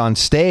admitted on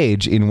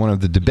stage in one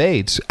of the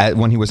debates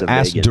when he was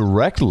asked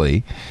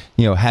directly,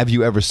 have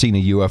you ever seen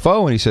a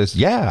UFO? And he says,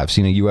 yeah, I've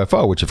seen a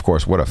UFO, which, of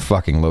course, what a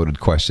fucking loaded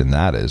question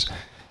that is,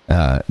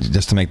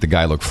 just to make the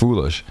guy look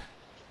foolish.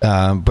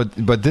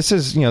 But this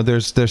is,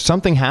 there's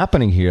something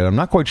happening here. I'm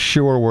not quite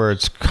sure where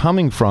it's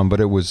coming from,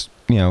 but it was,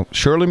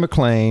 Shirley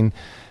MacLaine,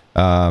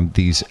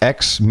 these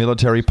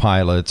ex-military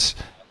pilots,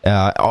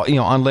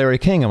 on Larry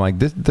King. I'm like,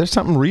 there's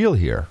something real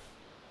here.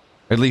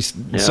 At least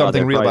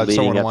something real about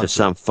someone leading up to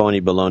some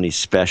phony baloney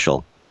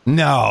special.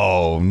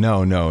 No.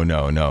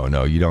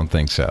 You don't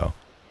think so?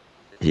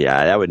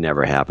 Yeah, that would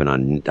never happen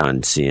on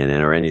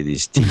CNN or any of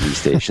these TV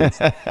stations.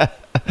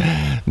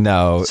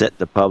 No. Set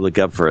the public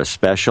up for a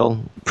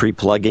special,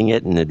 pre-plugging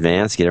it in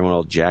advance, get everyone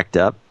all jacked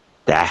up.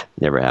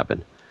 Never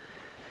happened.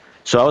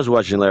 So I was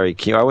watching Larry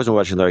King. I wasn't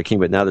watching Larry King,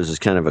 but now there's this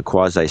kind of a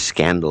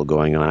quasi-scandal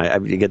going on. I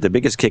get the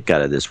biggest kick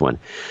out of this one.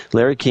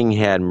 Larry King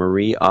had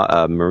Marie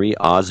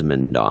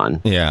Osmond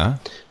on. Yeah.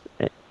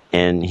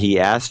 And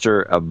he asked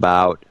her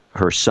about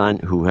her son,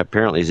 who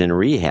apparently is in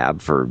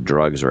rehab for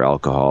drugs or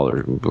alcohol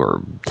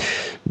or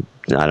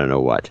I don't know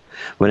what.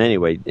 But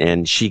anyway,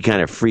 and she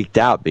kind of freaked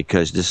out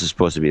because this is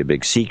supposed to be a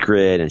big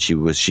secret, and she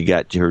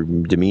got her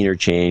demeanor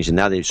changed, and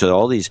now so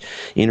all these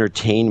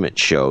entertainment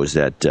shows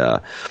that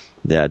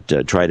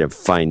try to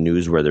find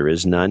news where there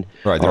is none.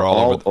 Right, they're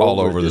all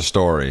over the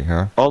story,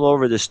 huh? All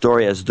over the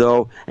story, as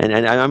though, and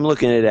I'm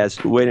looking at it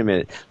as, wait a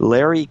minute,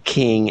 Larry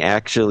King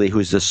actually,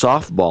 who's the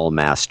softball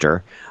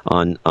master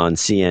on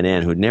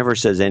CNN, who never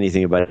says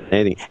anything about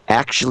anything,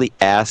 actually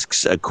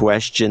asks a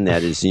question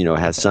that is,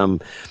 has some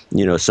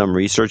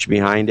research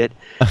behind it,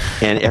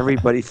 and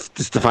everybody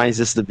finds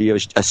this to be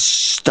a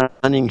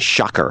stunning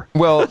shocker.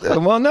 Well,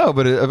 no,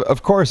 but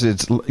of course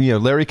it's,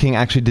 Larry King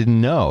actually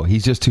didn't know.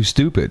 He's just too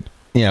stupid.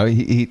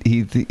 He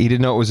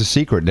didn't know it was a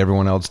secret, and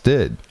everyone else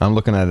did. I'm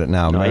looking at it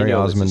now. No, Mary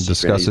Osmond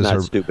discusses He's not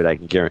her. Stupid, I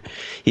can guarantee.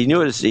 He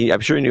knew it. I'm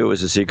sure he knew it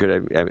was a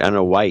secret. I don't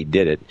know why he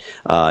did it.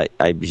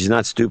 He's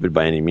not stupid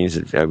by any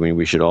means. I mean,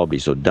 we should all be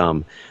so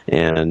dumb.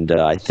 And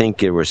I think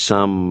there was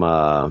some.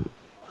 I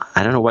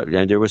don't know what.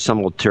 There was some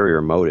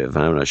ulterior motive.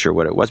 I'm not sure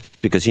what it was,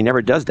 because he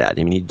never does that.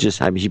 I mean,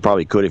 he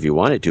probably could if he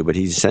wanted to, but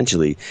he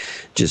essentially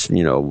just kind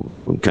of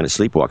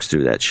sleepwalks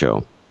through that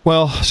show.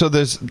 Well, so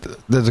there's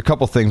a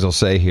couple things I'll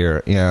say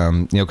here,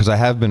 because I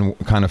have been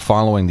kind of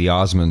following the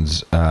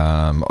Osmonds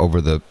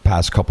over the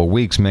past couple of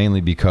weeks, mainly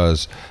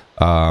because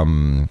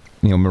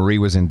Marie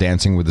was in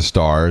Dancing with the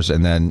Stars,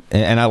 and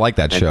I like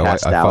that show. I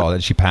followed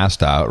it. She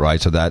passed out,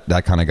 right? So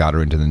that kind of got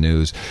her into the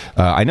news.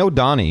 I know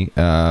Donnie.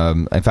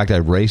 In fact, I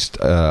raced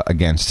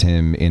against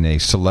him in a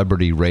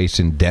celebrity race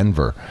in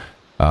Denver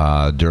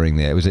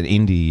it was an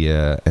Indy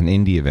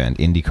event,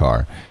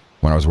 IndyCar,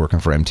 when I was working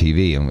for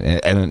MTV,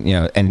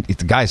 and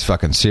the guy's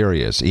fucking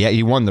serious. Yeah,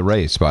 he won the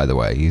race, by the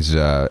way. He's,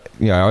 I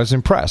was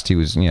impressed. He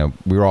was, we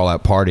were all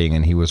out partying,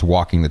 and he was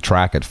walking the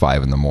track at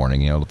 5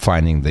 a.m,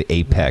 finding the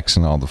apex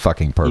and all the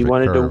fucking perfect He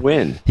wanted curve. to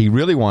win. He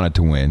really wanted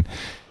to win.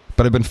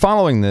 But I've been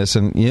following this,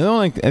 and the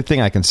only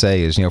thing I can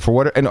say is, for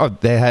what, and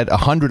they had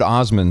 100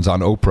 Osmonds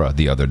on Oprah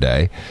the other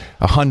day,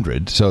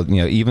 100. So,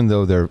 even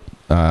though they're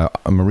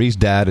Marie's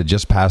dad had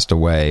just passed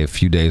away a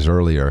few days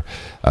earlier,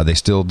 they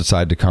still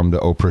decided to come to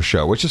Oprah's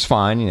show, which is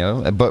fine,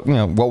 But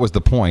what was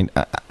the point?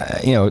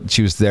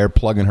 She was there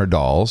plugging her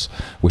dolls,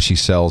 which she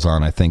sells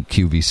on, I think,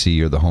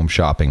 QVC or the Home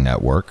Shopping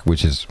Network,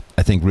 which is,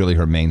 I think, really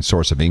her main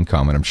source of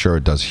income, and I'm sure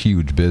it does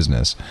huge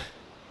business.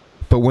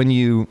 But when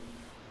you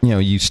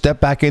step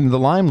back into the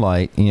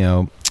limelight,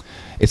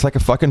 it's like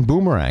a fucking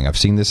boomerang. I've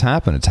seen this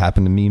happen. It's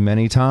happened to me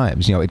many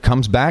times. It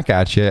comes back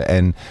at you,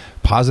 and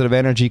positive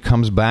energy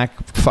comes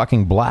back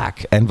fucking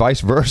black, and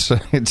vice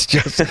versa.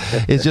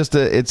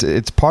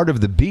 It's part of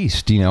the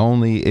beast.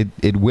 Only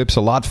it whips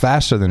a lot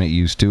faster than it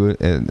used to.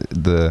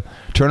 The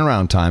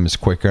turnaround time is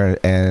quicker,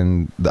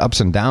 and the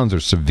ups and downs are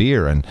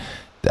severe. And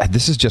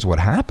this is just what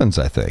happens,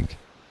 I think.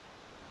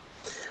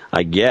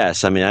 I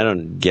guess. I mean, I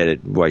don't get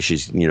it why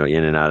she's in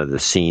and out of the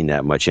scene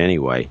that much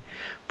anyway.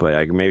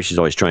 But maybe she's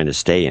always trying to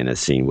stay in a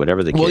scene,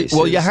 whatever the case is.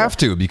 Well, you have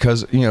to,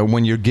 because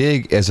when your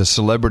gig as a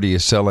celebrity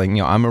is selling,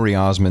 I'm Marie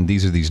Osmond,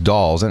 these are these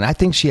dolls, and I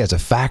think she has a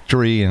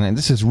factory, and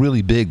this is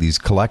really big, these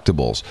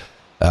collectibles,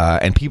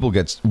 and people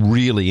get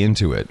really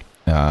into it.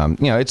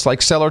 It's like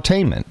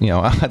sellertainment.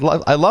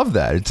 I love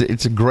that.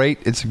 It's a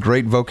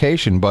great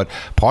vocation, but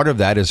part of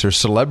that is her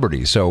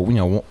celebrity. So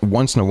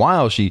once in a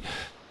while she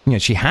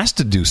has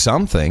to do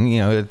something.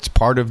 It's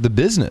part of the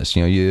business.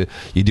 You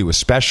do a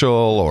special,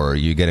 or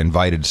you get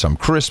invited to some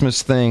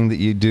Christmas thing that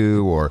you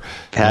do, or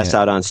pass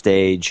out on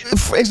stage.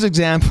 As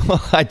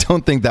example, I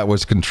don't think that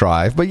was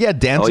contrived, but yeah,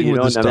 dancing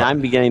with the stars. I'm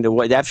beginning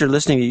to. After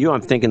listening to you,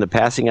 I'm thinking the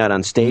passing out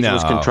on stage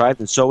was contrived,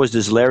 and so was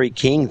this Larry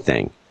King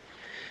thing.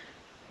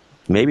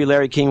 Maybe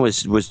Larry King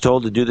was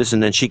told to do this,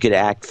 and then she could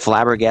act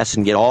flabbergasted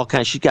and get all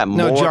kinds. She got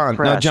more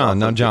press.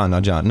 No,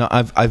 John. No,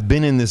 I've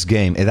been in this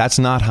game. That's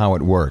not how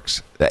it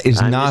works. That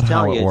is not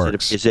how it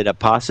works. Is it a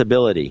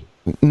possibility?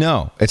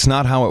 No, it's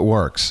not how it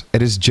works.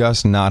 It is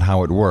just not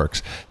how it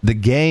works. The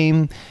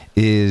game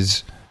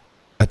is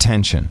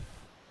attention.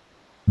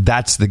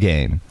 That's the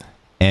game,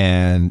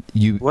 and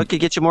What could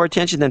get you more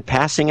attention than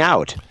passing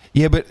out?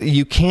 Yeah, but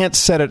you can't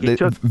set it.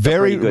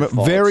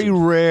 Very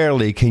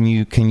rarely can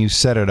you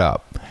set it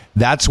up.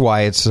 That's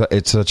why it's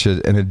such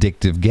an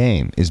addictive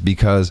game, is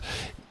because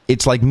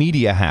it's like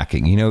media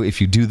hacking.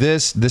 If you do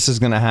this, this is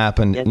going to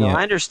happen. Yeah,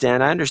 I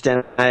understand.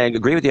 I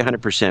agree with you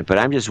 100%, but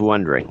I'm just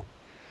wondering,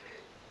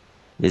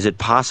 is it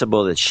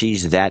possible that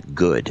she's that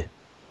good?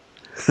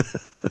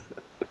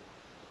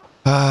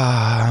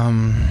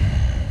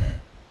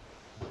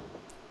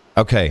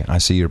 Okay, I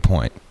see your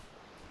point.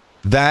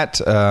 That,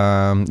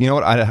 you know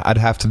what, I'd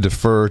have to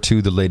defer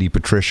to the Lady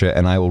Patricia,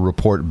 and I will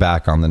report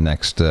back on the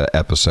next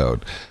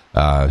episode.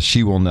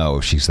 She will know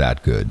if she's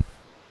that good.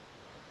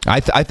 I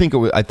think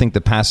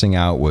the passing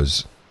out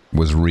was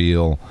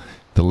real.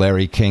 The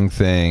Larry King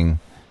thing,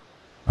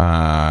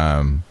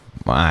 I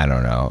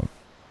don't know.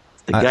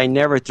 The guy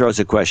never throws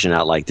a question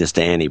out like this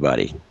to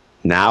anybody.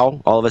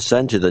 Now, all of a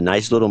sudden, to the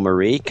nice little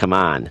Marie? Come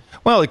on.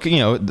 Well,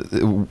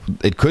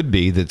 it could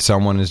be that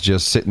someone is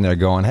just sitting there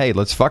going, hey,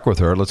 let's fuck with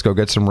her. Let's go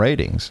get some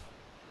ratings.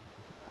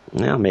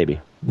 Yeah, maybe.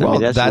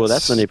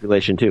 That's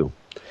manipulation, too.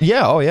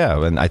 Yeah, oh,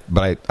 yeah.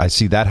 But I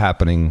see that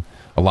happening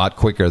a lot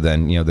quicker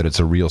than, that it's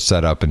a real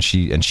setup and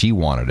she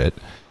wanted it.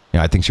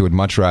 I think she would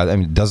much rather. I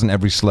mean, doesn't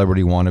every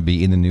celebrity want to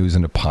be in the news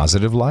in a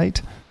positive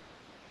light?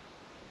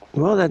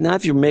 Well, not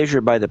if you measure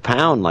it by the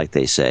pound, like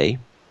they say.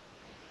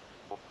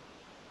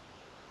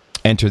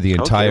 Enter the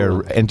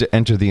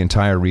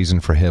entire reason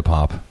for hip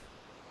hop.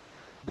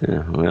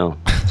 Yeah, well,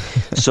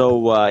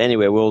 so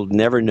anyway, we'll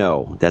never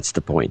know. That's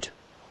the point.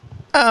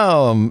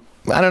 I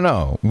don't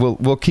know.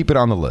 We'll keep it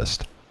on the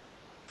list.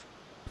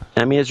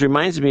 I mean, it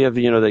reminds me of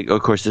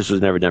of course, this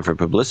was never done for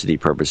publicity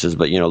purposes,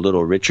 but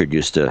Little Richard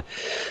used to,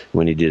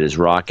 when he did his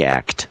rock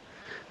act,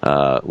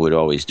 would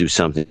always do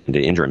something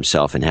to injure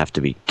himself and have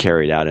to be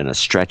carried out in a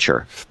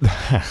stretcher.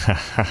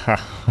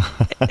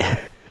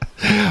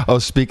 Oh,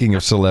 speaking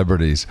of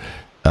celebrities,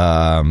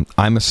 I'm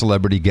a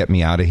Celebrity, Get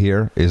Me Out of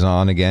Here is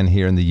on again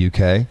here in the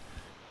UK.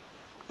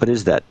 What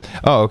is that?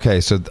 Oh, okay.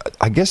 So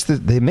I guess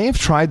they may have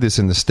tried this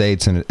in the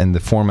States and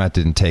the format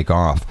didn't take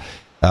off.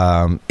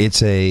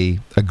 It's a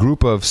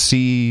group of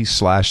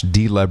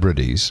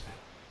C/D-lebrities,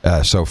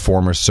 so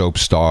former soap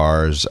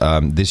stars.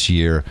 This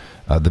year,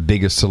 the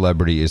biggest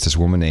celebrity is this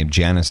woman named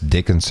Janice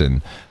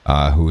Dickinson,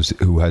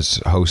 who has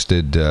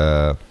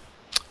hosted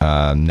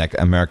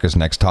America's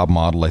Next Top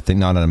Model. I think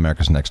not an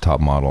America's Next Top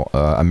Model,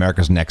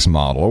 America's Next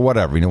Model, or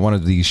whatever. One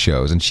of these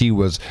shows, and she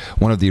was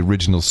one of the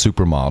original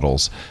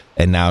supermodels,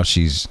 and now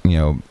she's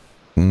in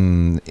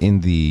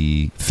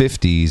the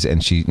 50s,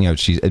 and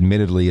she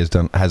admittedly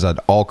has had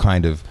all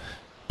kind of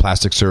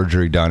plastic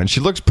surgery done, and she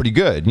looks pretty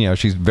good.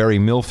 She's very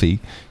milfy,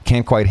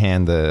 can't quite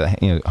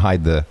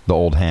hide the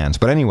old hands.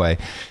 But anyway,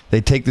 they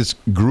take this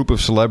group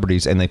of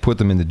celebrities and they put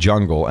them in the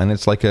jungle, and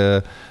it's like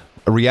a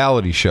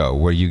reality show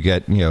where you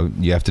get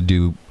you have to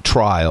do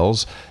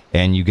trials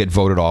and you get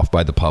voted off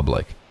by the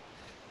public.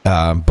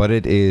 But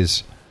it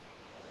is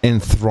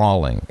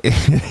enthralling.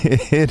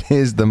 It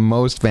is the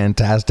most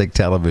fantastic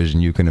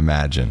television you can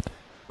imagine.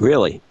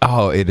 Really?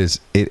 Oh, it is.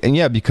 And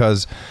yeah,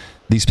 because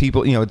these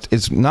people,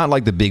 it's not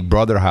like the Big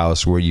Brother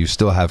house where you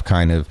still have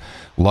kind of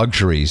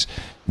luxuries.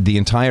 The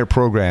entire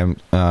program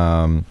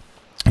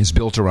is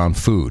built around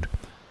food.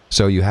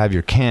 So you have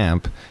your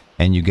camp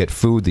and you get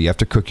food that you have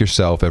to cook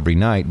yourself every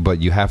night, but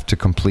you have to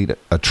complete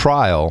a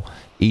trial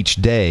each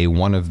day.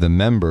 One of the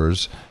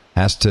members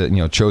has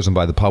to, chosen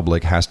by the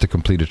public, has to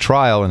complete a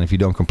trial, and if you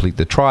don't complete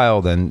the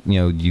trial, then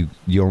you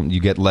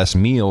get less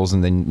meals,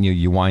 and then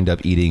you wind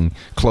up eating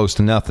close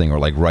to nothing, or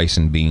like rice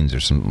and beans or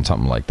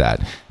something like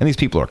that. And these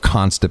people are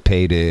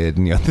constipated,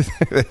 and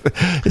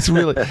it's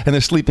really, and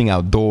they're sleeping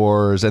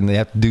outdoors, and they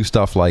have to do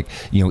stuff like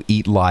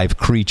eat live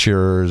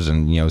creatures,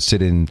 and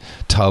sit in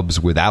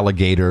tubs with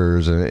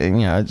alligators,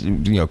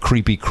 and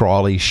creepy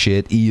crawly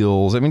shit,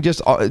 eels. I mean,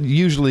 just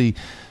usually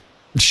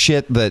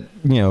shit that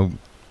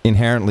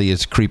inherently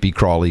is creepy,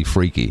 crawly,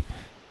 freaky.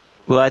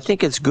 Well, I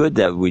think it's good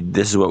that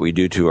this is what we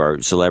do to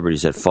our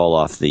celebrities that fall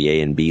off the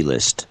A and B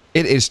list.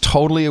 It is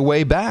totally a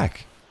way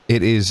back.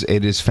 It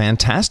is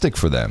fantastic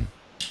for them.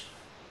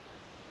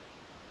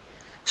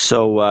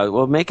 So,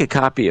 well, make a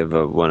copy of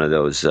one of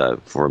those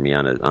for me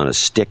on a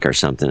stick or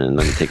something, and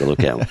let me take a look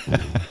at them.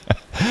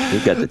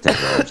 We've got the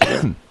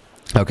technology.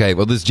 Okay,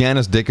 well, this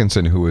Janice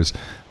Dickinson, who is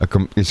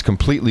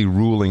completely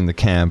ruling the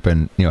camp,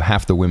 and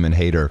half the women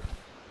hate her.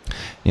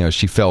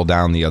 She fell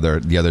down the other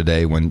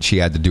day when she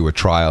had to do a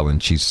trial,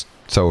 and she's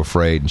so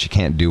afraid and she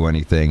can't do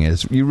anything.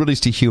 And you really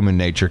see human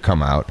nature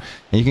come out,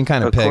 and you can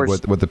kind of peg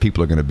what the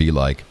people are going to be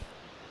like.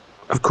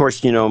 Of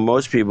course,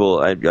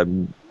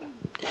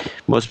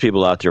 most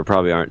people out there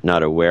probably aren't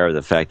not aware of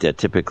the fact that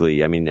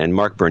typically, and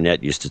Mark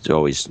Burnett used to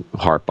always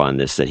harp on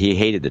this, that he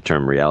hated the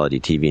term reality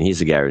TV, and he's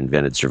the guy who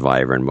invented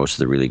Survivor and most of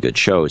the really good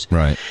shows.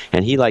 Right.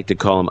 And he liked to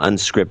call them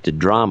unscripted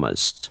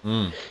dramas.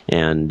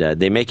 And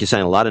they make you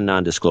sign a lot of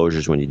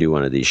non-disclosures when you do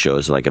one of these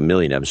shows, like a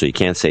million of them, so you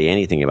can't say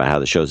anything about how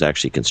the show's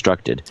actually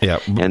constructed. Yeah,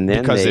 and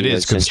then because it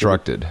is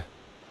constructed.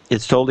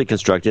 It's totally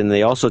constructed, and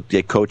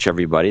they coach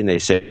everybody, and they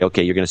say,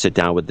 okay, you're going to sit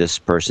down with this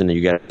person, and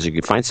you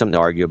can find something to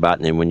argue about,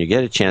 and then when you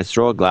get a chance,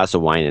 throw a glass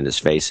of wine in his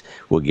face,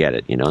 we'll get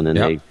it,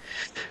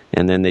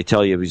 and then they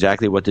tell you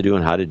exactly what to do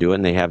and how to do it,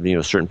 and they have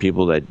certain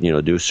people that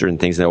do certain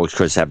things, and they always, of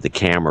course, have the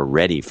camera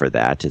ready for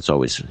that. It's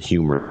always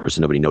humorous.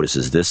 Nobody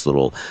notices this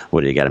little,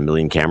 what, do you got a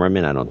million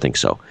cameramen? I don't think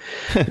so.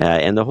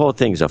 And the whole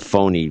thing's a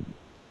phony,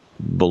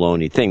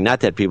 baloney thing.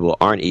 Not that people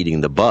aren't eating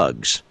the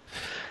bugs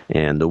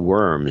and the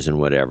worms and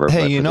whatever.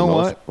 Hey, you know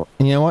what?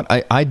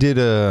 I did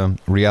a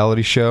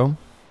reality show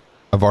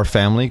of our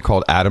family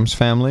called Addams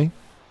Family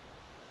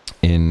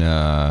in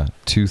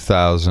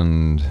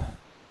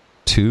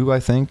 2002, I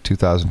think,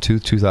 2002,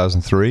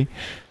 2003.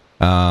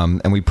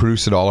 And we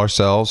produced it all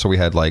ourselves. So we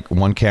had like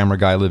one camera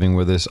guy living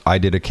with us. I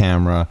did a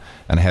camera,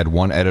 and I had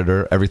one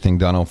editor, everything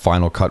done on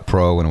Final Cut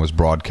Pro, and it was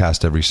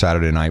broadcast every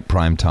Saturday night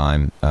prime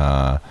time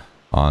on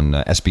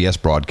SBS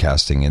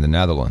Broadcasting in the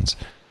Netherlands.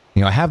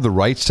 I have the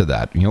rights to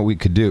that. What we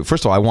could do?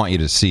 First of all, I want you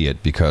to see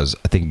it because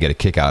I think you get a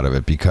kick out of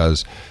it.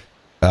 Because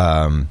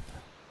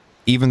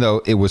even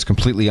though it was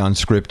completely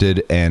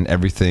unscripted and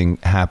everything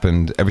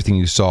happened, everything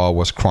you saw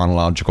was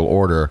chronological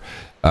order,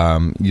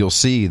 you'll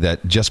see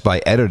that just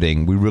by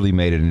editing, we really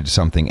made it into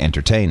something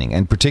entertaining,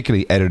 and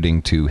particularly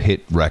editing to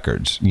hit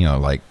records.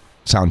 Like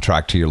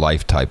Soundtrack to Your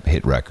Life type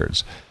hit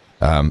records.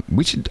 I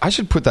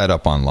should put that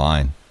up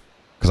online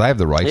because I have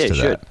the rights to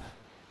that.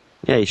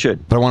 Yeah, you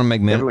should. But I want to make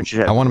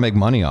I want to make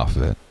money off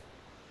of it.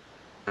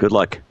 Good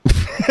luck.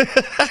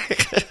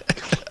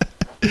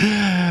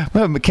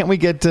 Well, can't we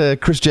get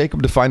Chris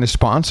Jacob to find a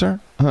sponsor,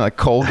 like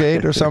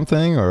Colgate or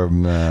something? Or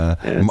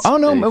oh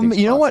no,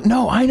 you know what?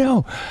 No, I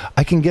know.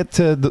 I can get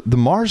to the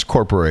Mars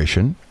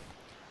Corporation.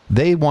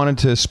 They wanted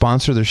to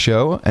sponsor the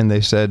show, and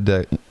they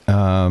said,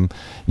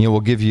 we'll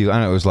give you, I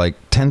don't know, it was like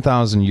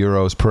 10,000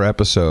 euros per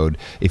episode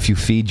if you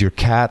feed your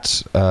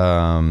cats.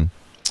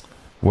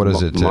 What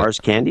is it? Mars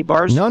candy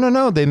bars?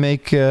 No. They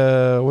make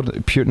not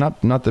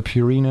the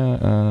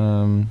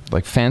Purina,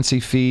 like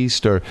Fancy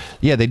Feast, or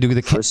they do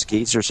the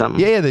Friskies or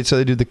something. Yeah.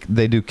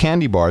 They do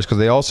candy bars, because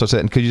they also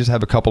said, could you just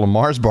have a couple of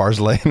Mars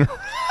bars laying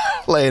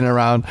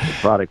around?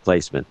 Product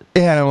placement.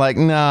 Yeah, and I'm like,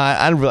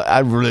 I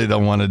really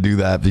don't want to do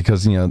that,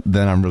 because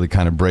then I'm really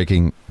kind of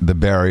breaking the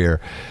barrier.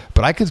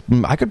 But I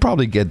could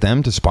probably get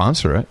them to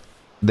sponsor it.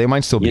 They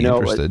might still be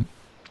interested.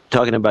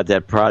 Talking about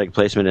that product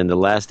placement, in the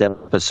last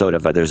episode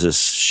of there's this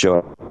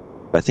show,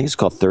 I think it's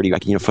called 30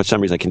 Rock. For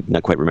some reason I can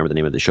not quite remember the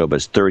name of the show, but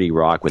it's 30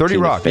 Rock with 30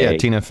 Tina Rock, Fey. Yeah,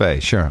 Tina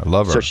Fey, sure, I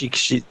love her. So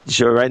she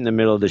right in the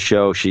middle of the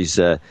show, she's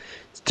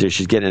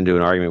getting into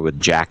an argument with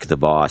Jack the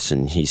boss,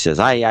 and he says,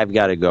 I've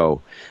got to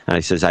go, and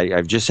I says, he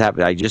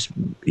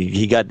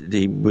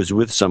was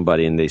with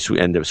somebody, and they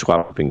ended up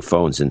swapping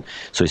phones, and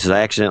so he says,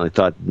 I accidentally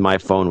thought my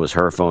phone was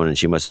her phone, and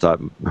she must have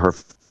thought her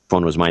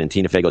phone was mine. And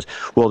Tina Fey goes,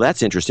 well,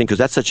 that's interesting because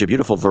that's such a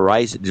beautiful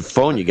Verizon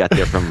phone you got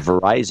there from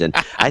Verizon.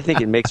 I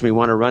think it makes me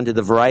want to run to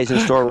the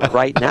Verizon store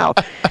right now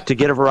to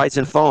get a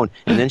Verizon phone.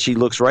 And then she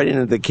looks right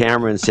into the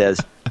camera and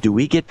says, do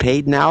we get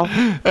paid now?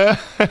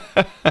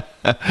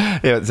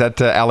 Yeah, is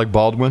that Alec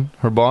Baldwin,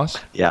 her boss?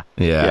 Yeah.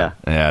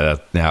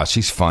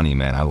 She's funny,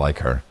 man. I like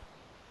her.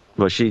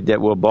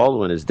 Well,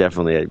 Baldwin is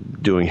definitely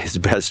doing his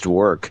best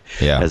work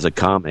as a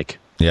comic.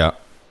 Yeah.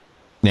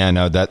 Yeah,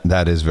 no,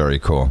 that is very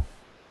cool.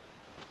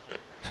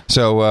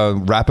 So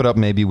wrap it up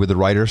maybe with the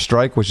writer's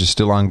strike, which is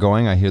still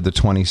ongoing. I hear the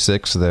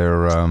 26th,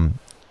 they're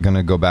going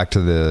to go back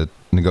to the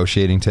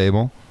negotiating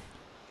table.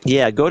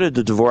 Yeah, go to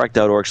the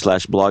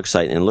Dvorak.org/blog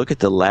site and look at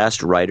the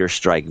last writer's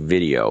strike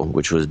video,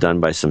 which was done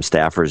by some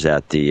staffers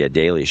at the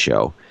Daily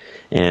Show.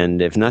 And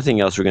if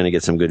nothing else, we're going to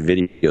get some good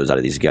videos out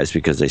of these guys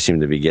because they seem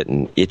to be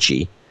getting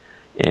itchy.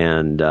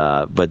 And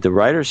but the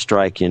writer's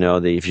strike,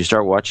 if you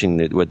start watching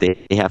what they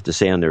have to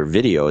say on their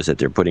videos that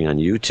they're putting on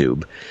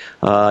YouTube,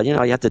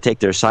 you have to take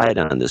their side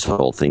on this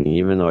whole thing.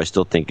 Even though I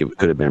still think it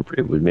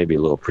was maybe a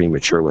little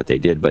premature what they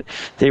did, but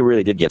they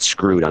really did get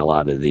screwed on a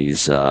lot of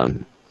these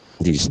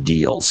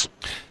deals.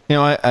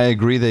 I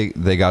agree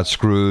they got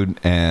screwed,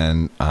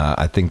 and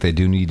I think they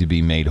do need to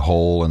be made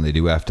whole, and they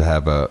do have to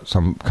have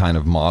some kind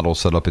of model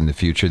set up in the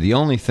future. The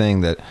only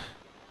thing that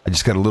I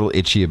just got a little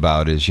itchy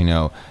about is,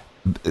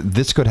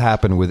 this could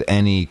happen with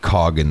any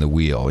cog in the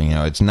wheel.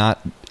 It's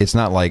not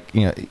like,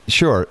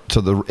 sure,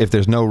 so if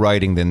there's no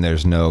writing, then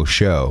there's no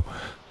show.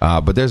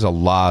 But there's a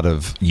lot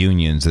of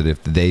unions that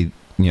if they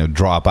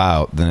drop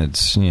out, then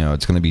it's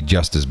it's going to be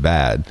just as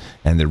bad,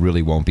 and there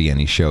really won't be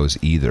any shows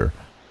either.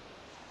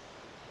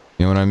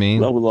 You know what I mean?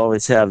 Well, we'll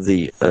always have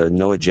the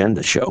No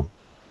Agenda show.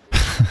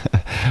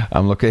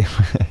 I'm looking.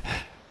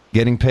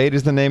 Getting Paid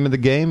is the name of the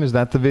game. Is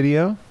that the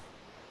video?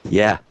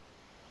 Yeah.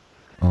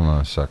 Hold on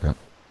a second.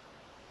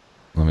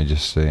 Let me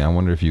just see. I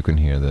wonder if you can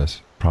hear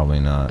this. Probably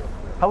not.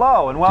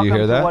 Hello, and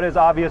welcome to what is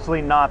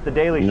obviously not the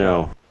Daily Show.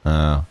 No.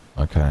 Oh,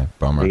 okay.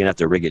 Bummer. You're going to have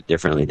to rig it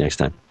differently next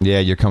time. Yeah,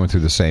 you're coming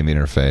through the same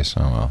interface.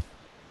 Oh, well.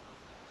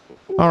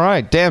 All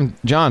right. Damn,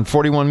 John,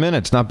 41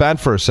 minutes. Not bad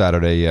for a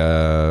Saturday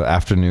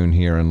afternoon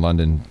here in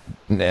London.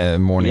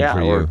 Morning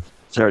for you. Or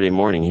Saturday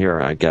morning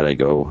here. I got to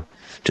go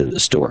to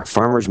the store.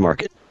 Farmer's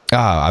Market.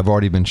 I've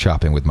already been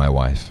shopping with my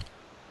wife.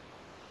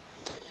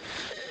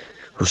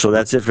 So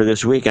that's it for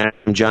this week. I'm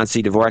John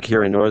C. Dvorak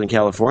here in Northern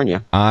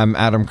California. I'm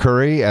Adam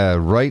Curry,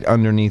 right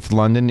underneath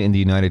London in the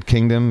United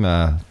Kingdom.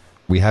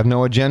 We have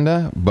no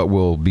agenda, but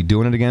we'll be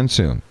doing it again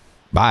soon.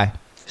 Bye.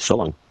 So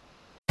long.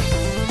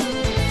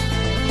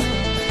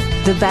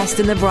 The best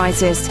and the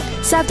brightest,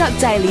 served up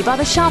daily by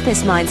the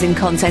sharpest minds in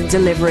content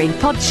delivery,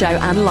 Podshow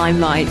and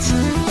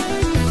Limelight.